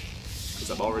 Because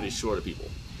I'm already short of people.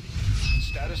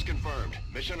 Status confirmed.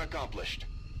 Mission accomplished.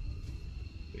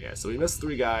 Yeah, so we missed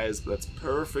 3 guys, but that's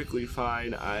perfectly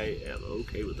fine. I am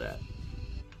okay with that.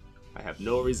 I have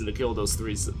no reason to kill those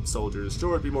 3 soldiers.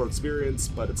 Sure, it'd be more experience,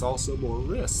 but it's also more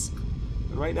risk.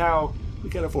 And right now, we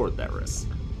can't afford that risk.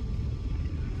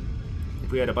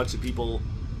 If we had a bunch of people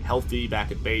healthy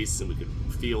back at base and we could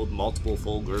field multiple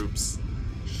full groups,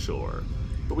 sure.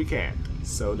 But we can't,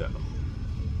 so no.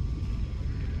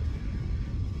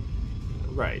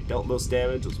 Right, dealt most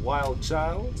damage was Wild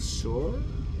Child, sure.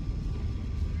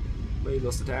 Made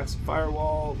most attacks with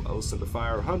Firewall, most under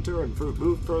fire Hunter, and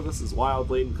moved furthest is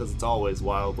Wildling, because it's always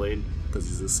Wildling, because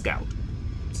he's a scout.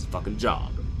 It's his fucking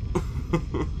job.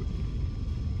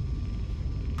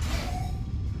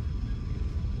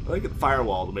 I think at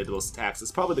Firewall that made the most attacks.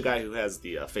 It's probably the guy who has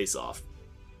the face-off,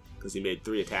 because he made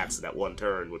 3 attacks in that one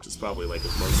turn, which is probably like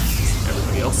as most as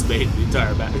everybody else made in the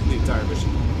entire mission.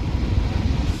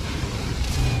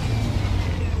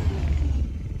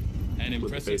 An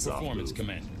impressive performance,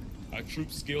 Commander. Our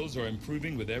troop skills are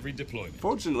improving with every deployment.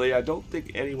 Fortunately, I don't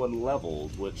think anyone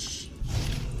leveled, which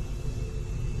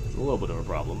is a little bit of a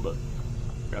problem, but...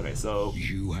 Okay, so...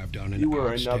 You have done an you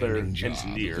were another outstanding job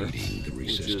engineer, leading the which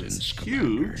Resistance, is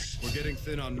Commander. huge. We're getting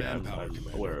thin on Yeah, manpower, I'm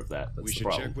Commander. aware of that. That's We the should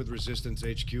problem. check with Resistance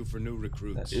HQ for new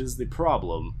recruits. That is the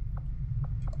problem.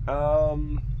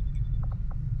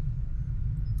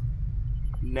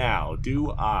 Now,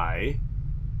 do I...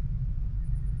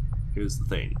 Here's the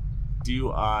thing.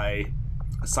 Do I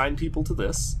assign people to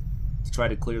this to try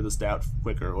to clear this out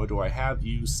quicker, or do I have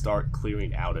you start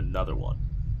clearing out another one?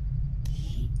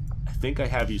 I think I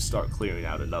have you start clearing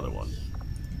out another one.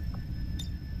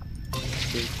 I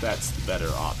think that's the better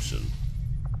option.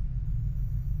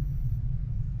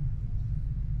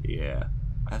 Yeah,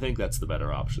 I think that's the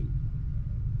better option.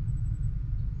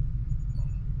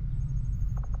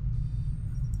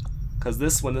 Because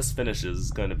this, when this finishes, is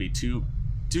going to be two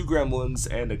gremlins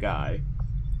and a guy.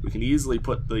 We can easily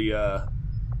put the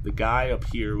guy up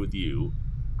here with you.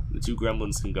 The 2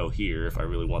 gremlins can go here if I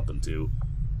really want them to.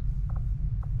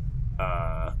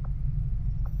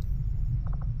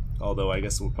 Although I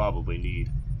guess we'll probably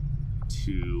need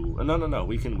to. No.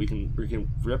 We can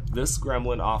rip this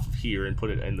gremlin off of here and put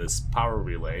it in this power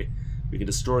relay. We can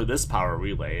destroy this power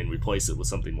relay and replace it with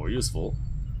something more useful.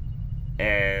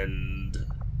 And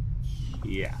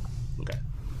yeah, okay.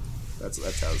 That's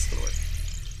how it's gonna work.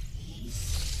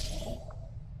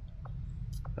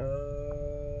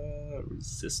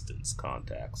 Resistance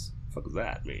contacts. What the fuck does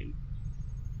that mean?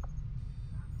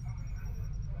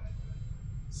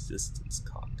 Resistance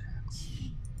contacts.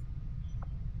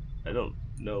 I don't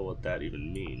know what that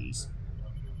even means.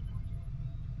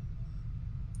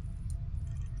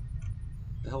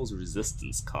 What the hell is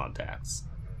resistance contacts?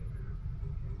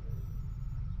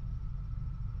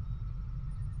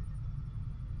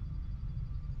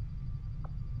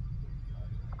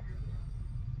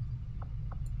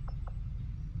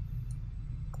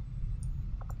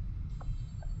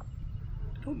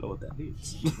 I don't know what that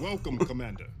means. Welcome,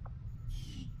 Commander.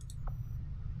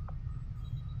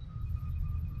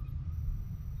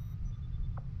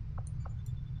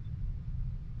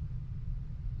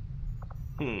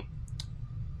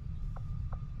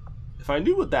 If I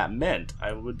knew what that meant,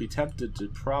 I would be tempted to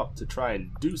try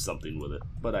and do something with it,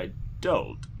 but I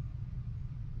don't.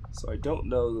 So I don't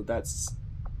know that that's...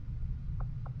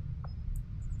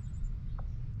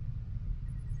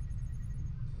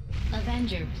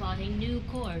 Avenger plotting new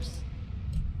course.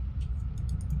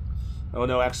 Oh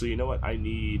no, actually, you know what? I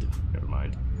need... Never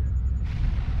mind.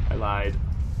 I lied.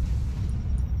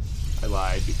 I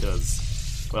lied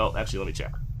because... Well, actually, let me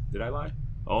check. Did I lie?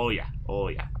 Oh yeah. Oh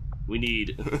yeah. We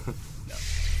need... No.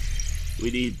 We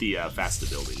need the FASTA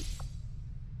building.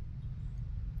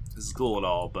 This is cool and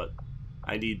all, but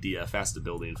I need the FASTA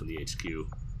building from the HQ.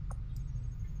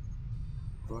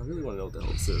 Well, I really want to know what the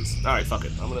hell this is. Alright, fuck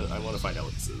it. I want to find out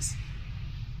what this is.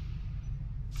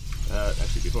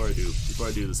 Actually, before I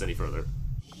do this any further,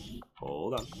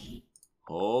 hold on.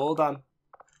 Hold on.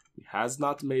 He has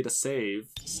not made a save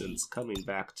since coming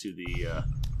back to the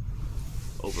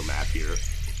overmap here.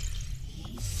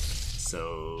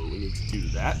 So we need to do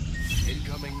that.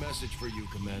 Incoming message for you,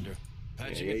 Commander.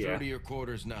 Patching it through to your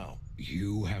quarters now.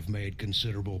 You have made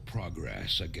considerable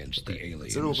progress against the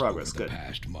aliens progress, over good. the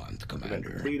past month, Commander.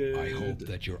 Completed. I hope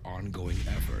that your ongoing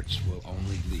efforts will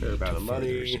only lead Fair amount to of further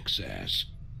money. success.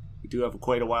 We do have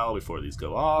quite a while before these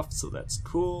go off, so that's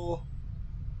cool.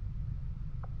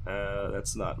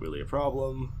 That's not really a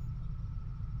problem.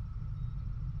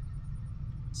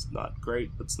 It's not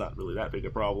great, but it's not really that big a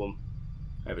problem.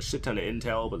 I have a shit ton of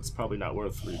intel, but it's probably not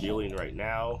worth revealing right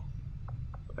now.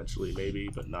 Eventually, maybe,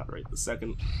 but not right this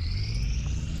second.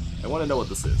 I want to know what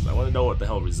this is. I want to know what the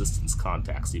hell resistance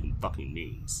contacts even fucking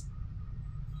means.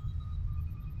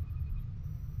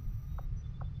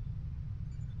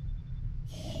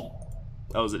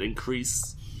 Oh, does it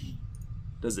increase?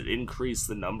 Does it increase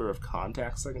the number of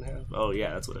contacts I can have? Oh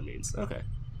yeah, that's what it means. Okay,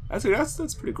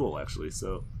 that's pretty cool actually.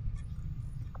 So,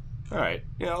 all right,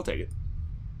 yeah, I'll take it.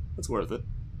 That's worth it.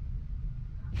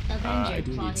 I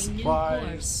do need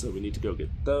supplies, so we need to go get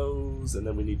those, and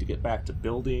then we need to get back to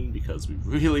building because we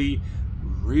really,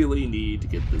 really need to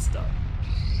get this done.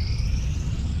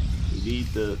 We need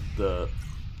the.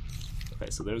 Okay,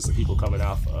 so there's the people coming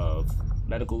off of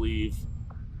medical leave,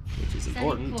 which is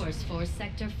important. Setting course for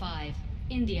Sector 5,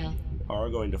 India. We are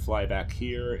going to fly back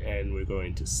here, and we're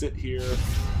going to sit here.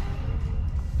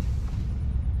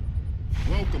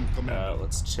 Welcome, Commander.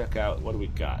 Let's check out what do we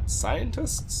got.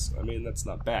 Scientists? I mean, that's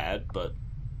not bad, but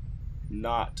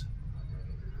not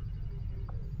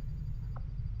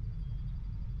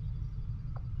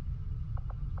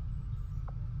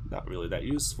really that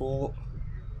useful.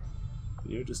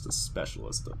 You're just a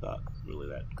specialist I'm not really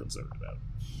that concerned about.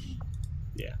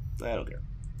 Yeah, I don't care.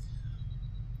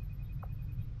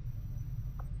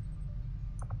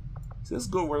 So this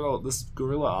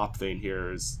guerrilla op thing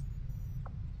here is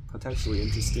potentially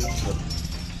interesting, but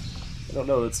I don't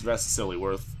know that's necessarily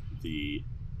worth the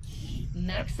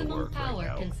Maximum power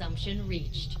right consumption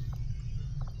reached.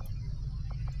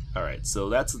 Alright, so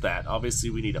that's that. Obviously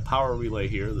we need a power relay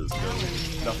here. There's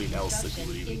nothing else that you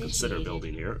would even consider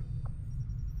building here.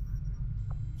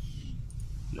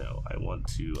 No, I want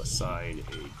to assign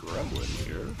a gremlin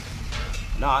here.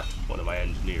 Not one of my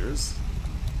engineers.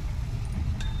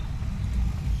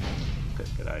 Okay,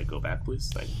 can I go back please?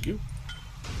 Thank you.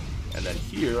 And then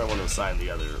here I want to assign the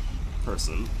other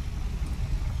person.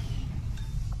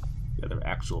 The other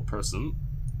actual person.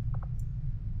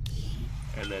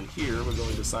 And then here we're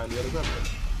going to assign the other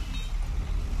gremlin.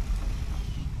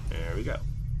 There we go.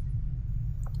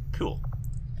 Cool.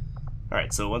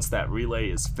 Alright, so once that relay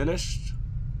is finished,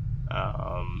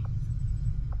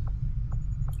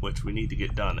 which we need to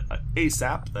get done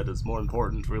ASAP, that is more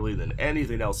important really than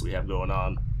anything else we have going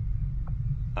on.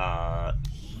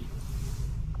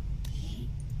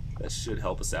 That should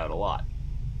help us out a lot.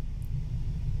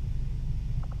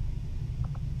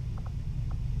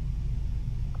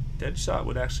 Deadshot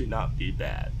would actually not be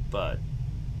bad, but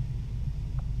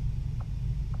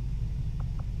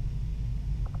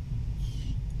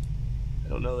I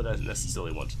don't know that I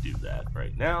necessarily want to do that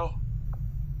right now.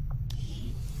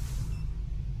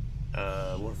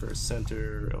 Warfare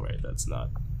Center. Oh, right, that's not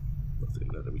nothing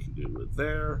that we can do with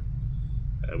there.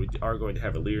 We are going to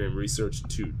have Elerium research in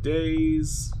 2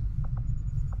 days.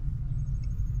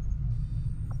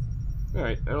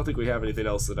 Alright, I don't think we have anything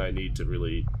else that I need to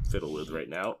really fiddle with right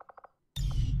now.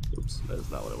 Oops, that is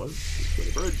not what it was. Just go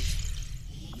to bridge.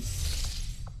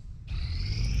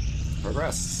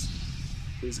 Progress.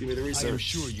 Please give me the research. I am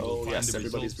sure you will find yes, the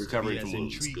everybody's results recovering to be from as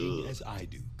wounds. intriguing Good. as I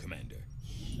do, Commander.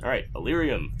 Alright,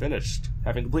 Elerium, finished.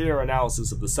 Having completed our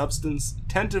analysis of the substance,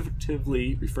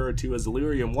 tentatively referred to as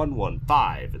Elerium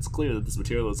 115, it's clear that this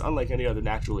material is unlike any other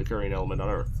naturally occurring element on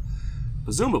Earth.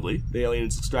 Presumably, the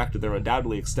aliens extracted their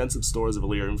undoubtedly extensive stores of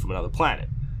Elerium from another planet,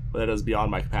 but that is beyond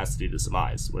my capacity to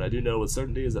surmise. What I do know with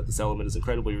certainty is that this element is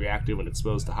incredibly reactive when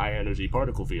exposed to high-energy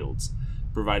particle fields,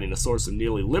 providing a source of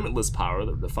nearly limitless power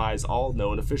that defies all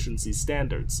known efficiency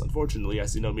standards. Unfortunately, I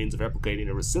see no means of replicating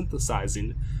or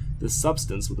resynthesizing this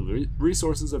substance with the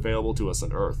resources available to us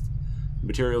on Earth. The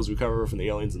materials recovered from the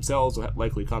aliens themselves will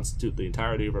likely constitute the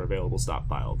entirety of our available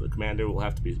stockpile. The commander will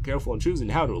have to be careful in choosing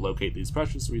how to locate these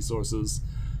precious resources.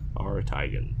 R.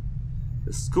 Tygan.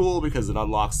 This is cool because it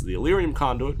unlocks the Elerium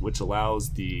conduit, which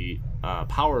allows the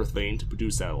power thing to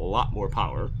produce a lot more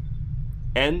power,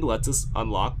 and lets us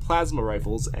unlock plasma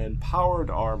rifles and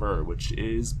powered armor, which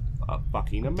is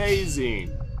fucking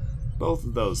amazing. Both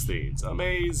of those things,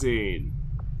 amazing.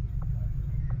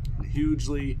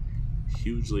 Hugely,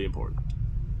 hugely important.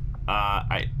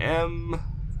 I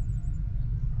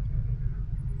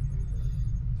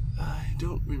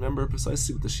don't remember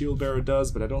precisely what the shield bearer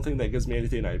does, but I don't think that gives me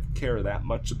anything I care that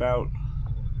much about.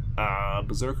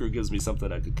 Berserker gives me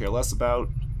something I could care less about.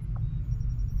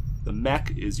 The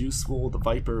mech is useful, the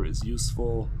Viper is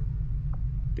useful.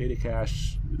 Data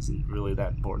cache isn't really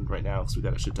that important right now because we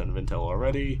got a shit ton of intel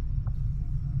already.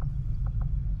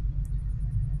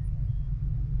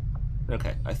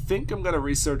 Okay, I think I'm gonna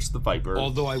research the Viper.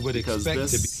 Although I would expect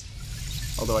to be.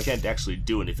 Although I can't actually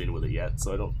do anything with it yet,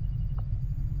 so I don't.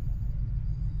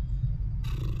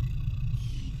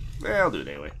 I'll do it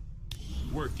anyway.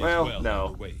 Work is Well, well no.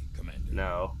 underway, Commander.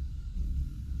 No.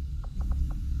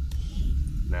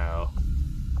 No.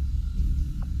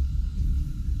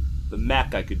 The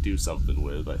mech I could do something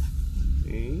with, I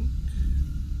think.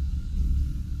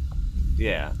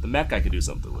 Yeah, the mech I could do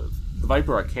something with. The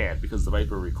Viper I can't, because the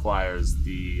Viper requires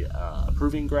the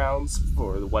approving grounds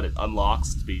for what it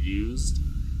unlocks to be used,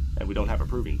 and we don't have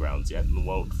approving grounds yet, and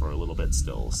won't for a little bit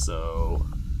still, so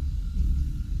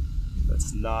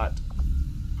that's not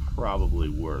probably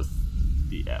worth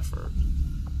the effort.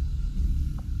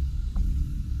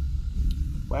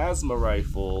 Plasma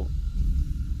rifle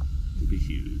would be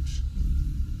huge.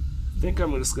 I think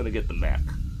I'm just going to get the mech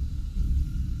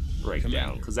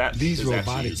breakdown, because that These is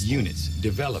robotic actually units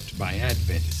developed by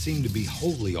Advent seem to be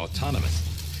wholly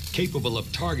autonomous, capable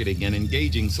of targeting and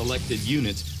engaging selected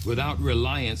units without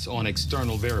reliance on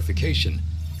external verification.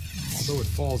 Although it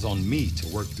falls on me to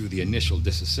work through the initial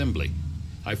disassembly,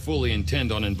 I fully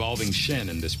intend on involving Shen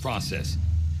in this process,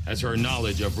 as her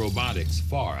knowledge of robotics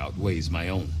far outweighs my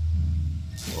own.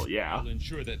 Well, yeah. I'll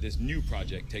ensure that this new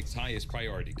project takes highest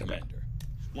priority, Commander.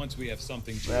 Once we have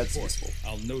something to That's report, useful.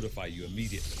 I'll notify you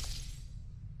immediately.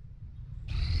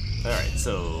 Alright,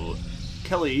 so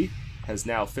Kelly has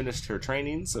now finished her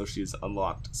training, so she's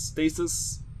unlocked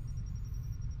stasis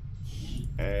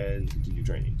and continue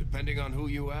training. Depending on who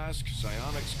you ask,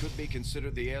 psionics could be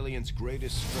considered the aliens'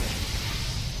 greatest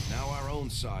strength. Now our own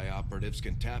psi operatives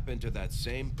can tap into that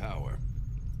same power.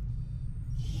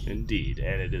 Indeed,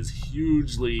 and it is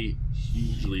hugely,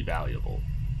 hugely valuable.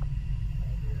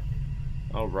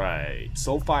 Alright,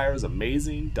 Soulfire is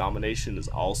amazing, Domination is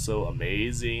also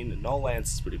amazing, and Null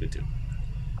Lance is pretty good too.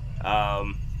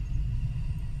 I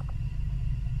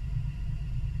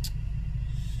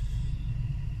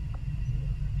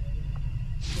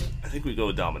think we go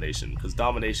with Domination, because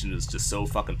Domination is just so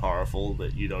fucking powerful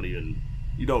that you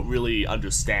don't really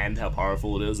understand how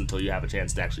powerful it is until you have a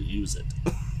chance to actually use it.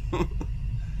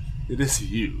 It is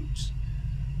huge.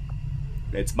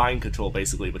 It's mind control,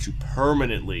 basically, but you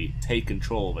permanently take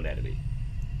control of an enemy.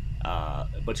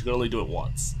 But you can only do it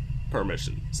once, per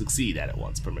mission. Succeed at it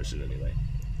once, per mission, anyway.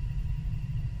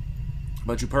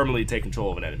 But you permanently take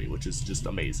control of an enemy, which is just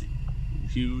amazing.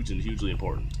 Huge and hugely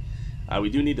important. We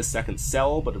do need a second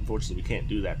cell, but unfortunately we can't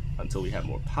do that until we have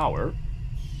more power.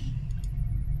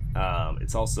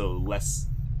 It's also less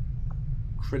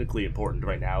critically important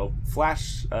right now.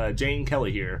 Jane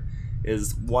Kelly here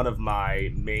is one of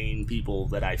my main people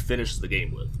that I finished the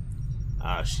game with.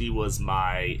 She was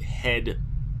my head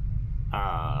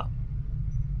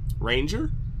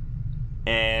ranger,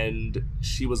 and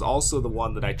she was also the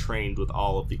one that I trained with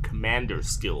all of the commander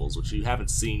skills, which you haven't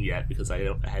seen yet because I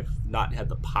have not had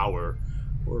the power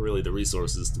or really the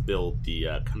resources to build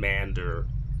the commander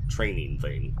training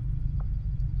thing,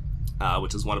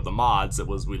 which is one of the mods that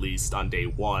was released on day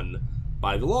 1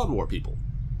 by the Lawn War people.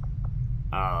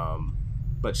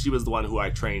 But she was the one who I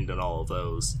trained in all of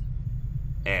those,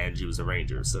 and she was a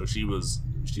ranger, so she was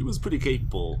pretty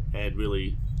capable and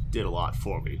really did a lot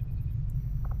for me.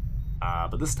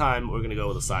 But this time we're gonna go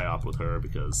with a PSYOP with her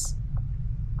because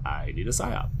I need a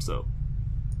PSYOP, so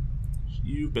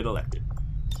you've been elected.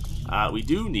 We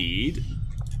do need,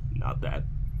 not that,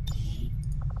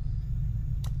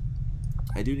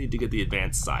 I do need to get the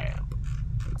advanced PSYOP.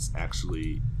 It's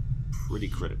actually pretty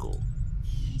critical.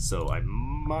 So I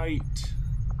might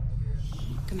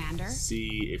Commander?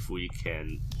 see if we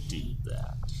can do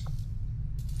that.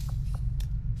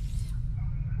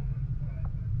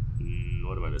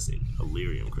 What am I missing?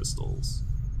 Elerium crystals.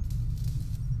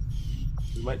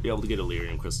 We might be able to get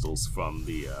Elerium crystals from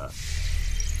the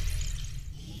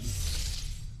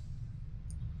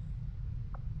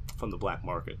black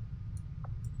market.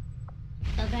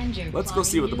 Avenger. Let's go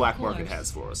see what the black plotting market new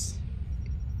has for us.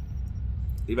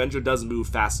 The Avenger does move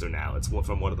faster now. It's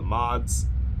from one of the mods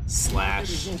 /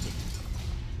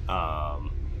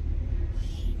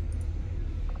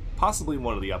 possibly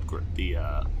one of the upgrade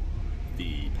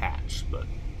the patch, but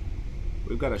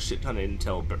we've got a shit ton of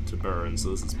intel to burn, so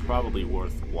this is probably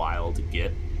worthwhile to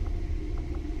get.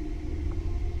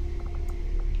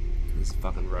 These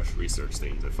fucking rush research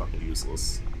things are fucking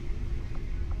useless.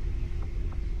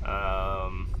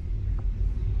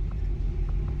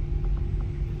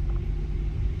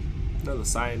 Another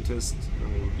scientist, I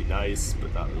mean, would be nice,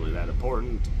 but not really that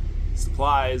important.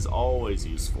 Supplies, always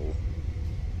useful.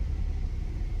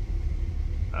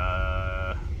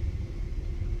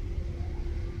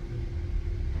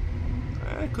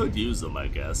 I could use them, I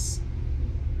guess.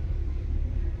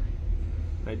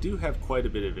 I do have quite a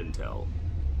bit of intel.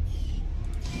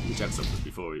 Let me check something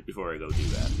before I go do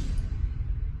that.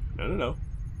 No.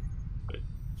 Wait,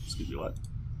 excuse me, what?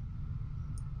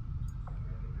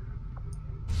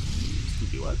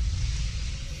 Excuse me, what?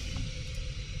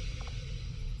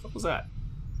 What was that?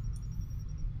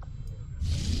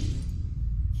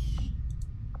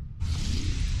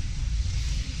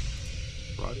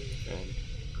 Rotting and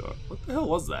God, what the hell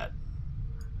was that?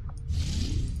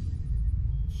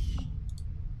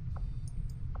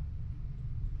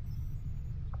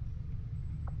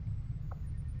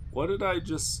 What did I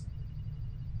just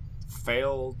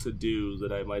fail to do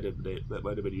that might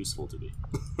have been useful to me?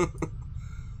 Oh,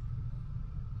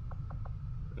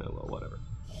 well, whatever.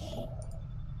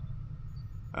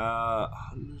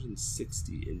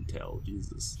 160 intel,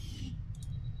 Jesus.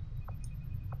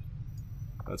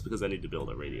 That's because I need to build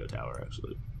a radio tower,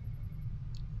 actually.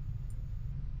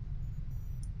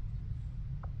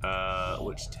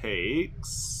 Which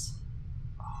takes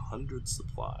 100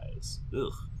 supplies.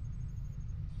 Ugh.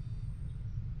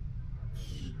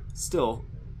 Still,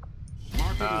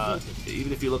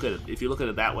 even if you look at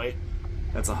it that way,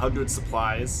 that's 100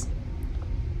 supplies.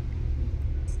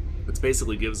 It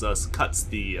basically cuts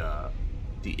the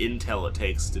intel it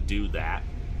takes to do that,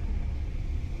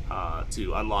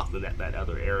 to unlock that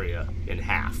other area in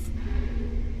half,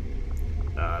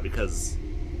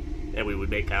 and we would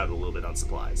make out a little bit on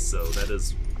supplies, so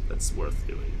that's worth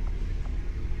doing.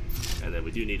 And then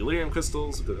we do need Elerium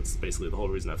crystals, because that's basically the whole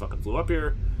reason I fucking flew up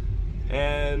here.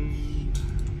 And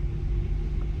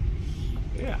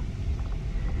yeah,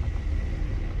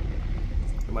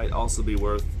 it might also be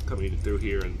worth coming through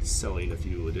here and selling a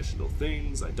few additional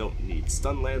things. I don't need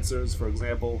stun lancers, for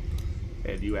example,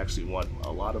 and you actually want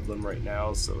a lot of them right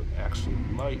now, so it actually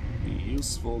might be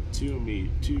useful to me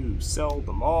to sell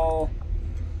them all.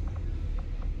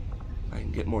 I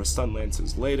can get more stun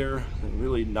lancers later. They're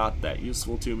really not that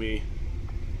useful to me.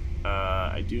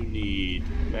 I do need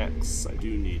mechs, I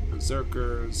do need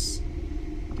berserkers,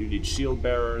 I do need shield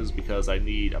bearers because I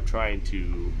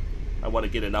want to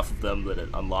get enough of them that it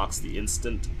unlocks the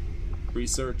instant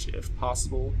research if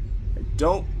possible. I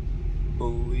don't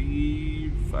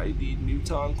believe I need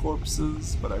muton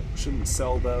corpses, but I shouldn't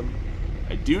sell them.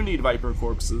 I do need viper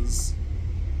corpses,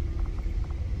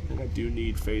 and I do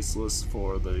need faceless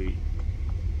for the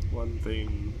one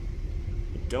thing.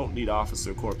 I don't need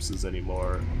officer corpses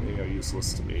anymore. They are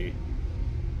useless to me.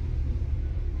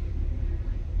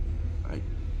 I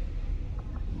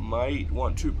might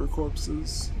want trooper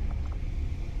corpses.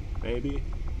 Maybe.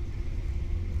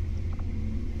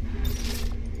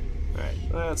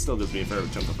 That still gives me a fair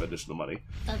chunk of additional money.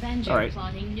 Avenger Alright.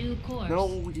 plotting new course. No,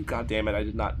 you goddammit, I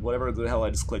did not. Whatever the hell I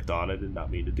just clicked on, I did not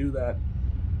mean to do that.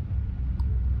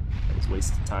 I was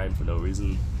wasting time for no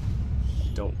reason.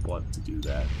 I don't want to do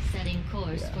that. Setting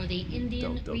course Yeah. for the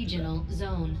Indian Don't do regional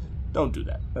zone. Don't do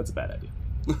that. That's a bad idea.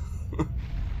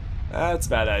 That's a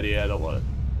bad idea. I don't want to.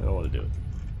 I don't want to do it.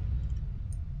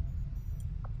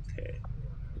 Okay.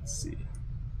 Let's see.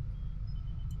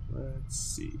 Let's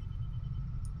see.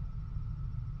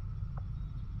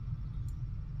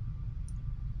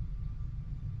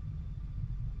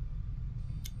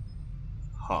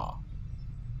 Huh.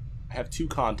 I have 2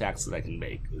 contacts that I can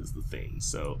make, is the thing.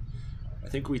 So, I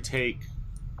think we take...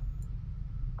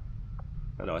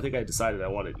 I know, I think I decided I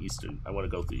wanted Eastern. I want to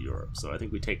go through Europe. So I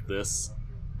think we take this,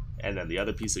 and then the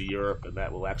other piece of Europe, and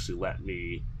that will actually let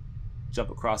me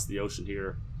jump across the ocean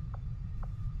here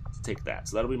to take that.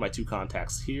 So that'll be my 2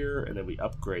 contacts here, and then we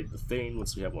upgrade the thing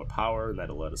once we have more power, and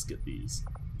that'll let us get these.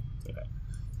 Okay.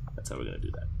 That's how we're going to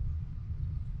do that.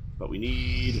 But we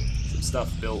need some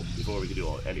stuff built before we can do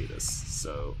any of this.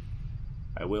 So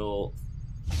I will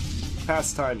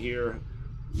pass time here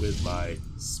with my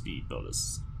speed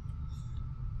bonus.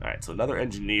 Alright, so another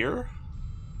engineer,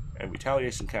 and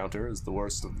retaliation counter is the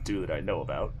worst of the 2 that I know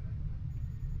about.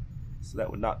 So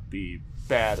that would not be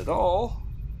bad at all.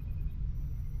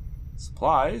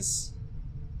 Supplies.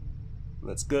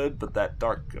 That's good, but that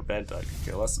dark event I could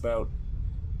care less about.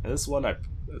 And this one, as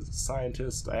a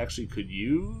scientist, I actually could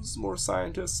use more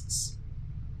scientists.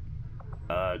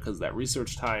 Because that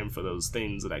research time for those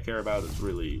things that I care about is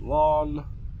really long.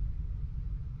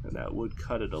 And that would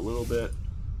cut it a little bit.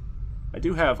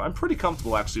 I'm pretty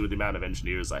comfortable actually with the amount of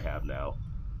engineers I have now.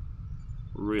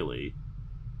 Really.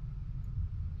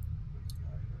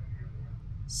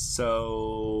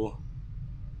 So...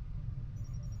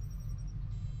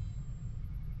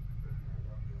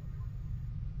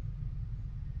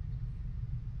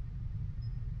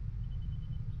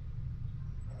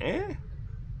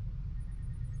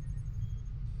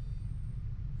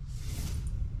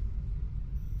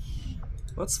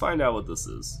 Let's find out what this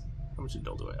is. How much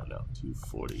intel do I have now?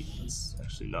 240. It's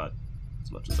actually not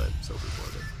as much as I was hoping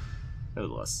for, but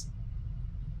nevertheless.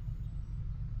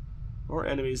 More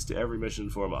enemies to every mission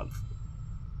for a month.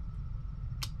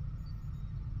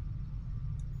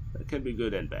 That can be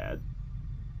good and bad.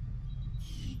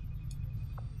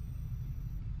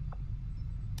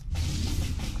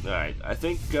 Alright, I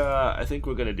think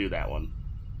we're gonna do that one.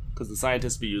 Because the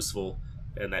scientists be useful,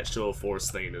 and that show of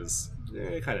force thing is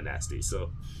kind of nasty,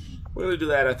 so we're going to do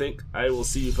that, I think. I will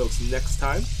see you folks next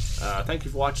time. Thank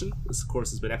you for watching. This, of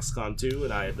course, has been XCOM 2,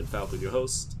 and I have been Falcon, your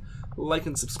host. Like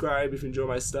and subscribe if you enjoy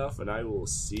my stuff, and I will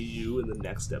see you in the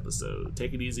next episode.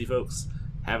 Take it easy, folks.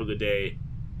 Have a good day,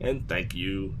 and thank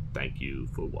you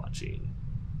for watching.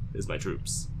 Here's my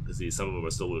troops. Because see, some of them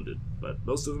are still wounded, but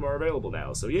most of them are available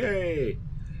now, so yay!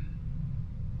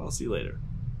 I'll see you later.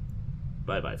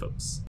 Bye-bye, folks.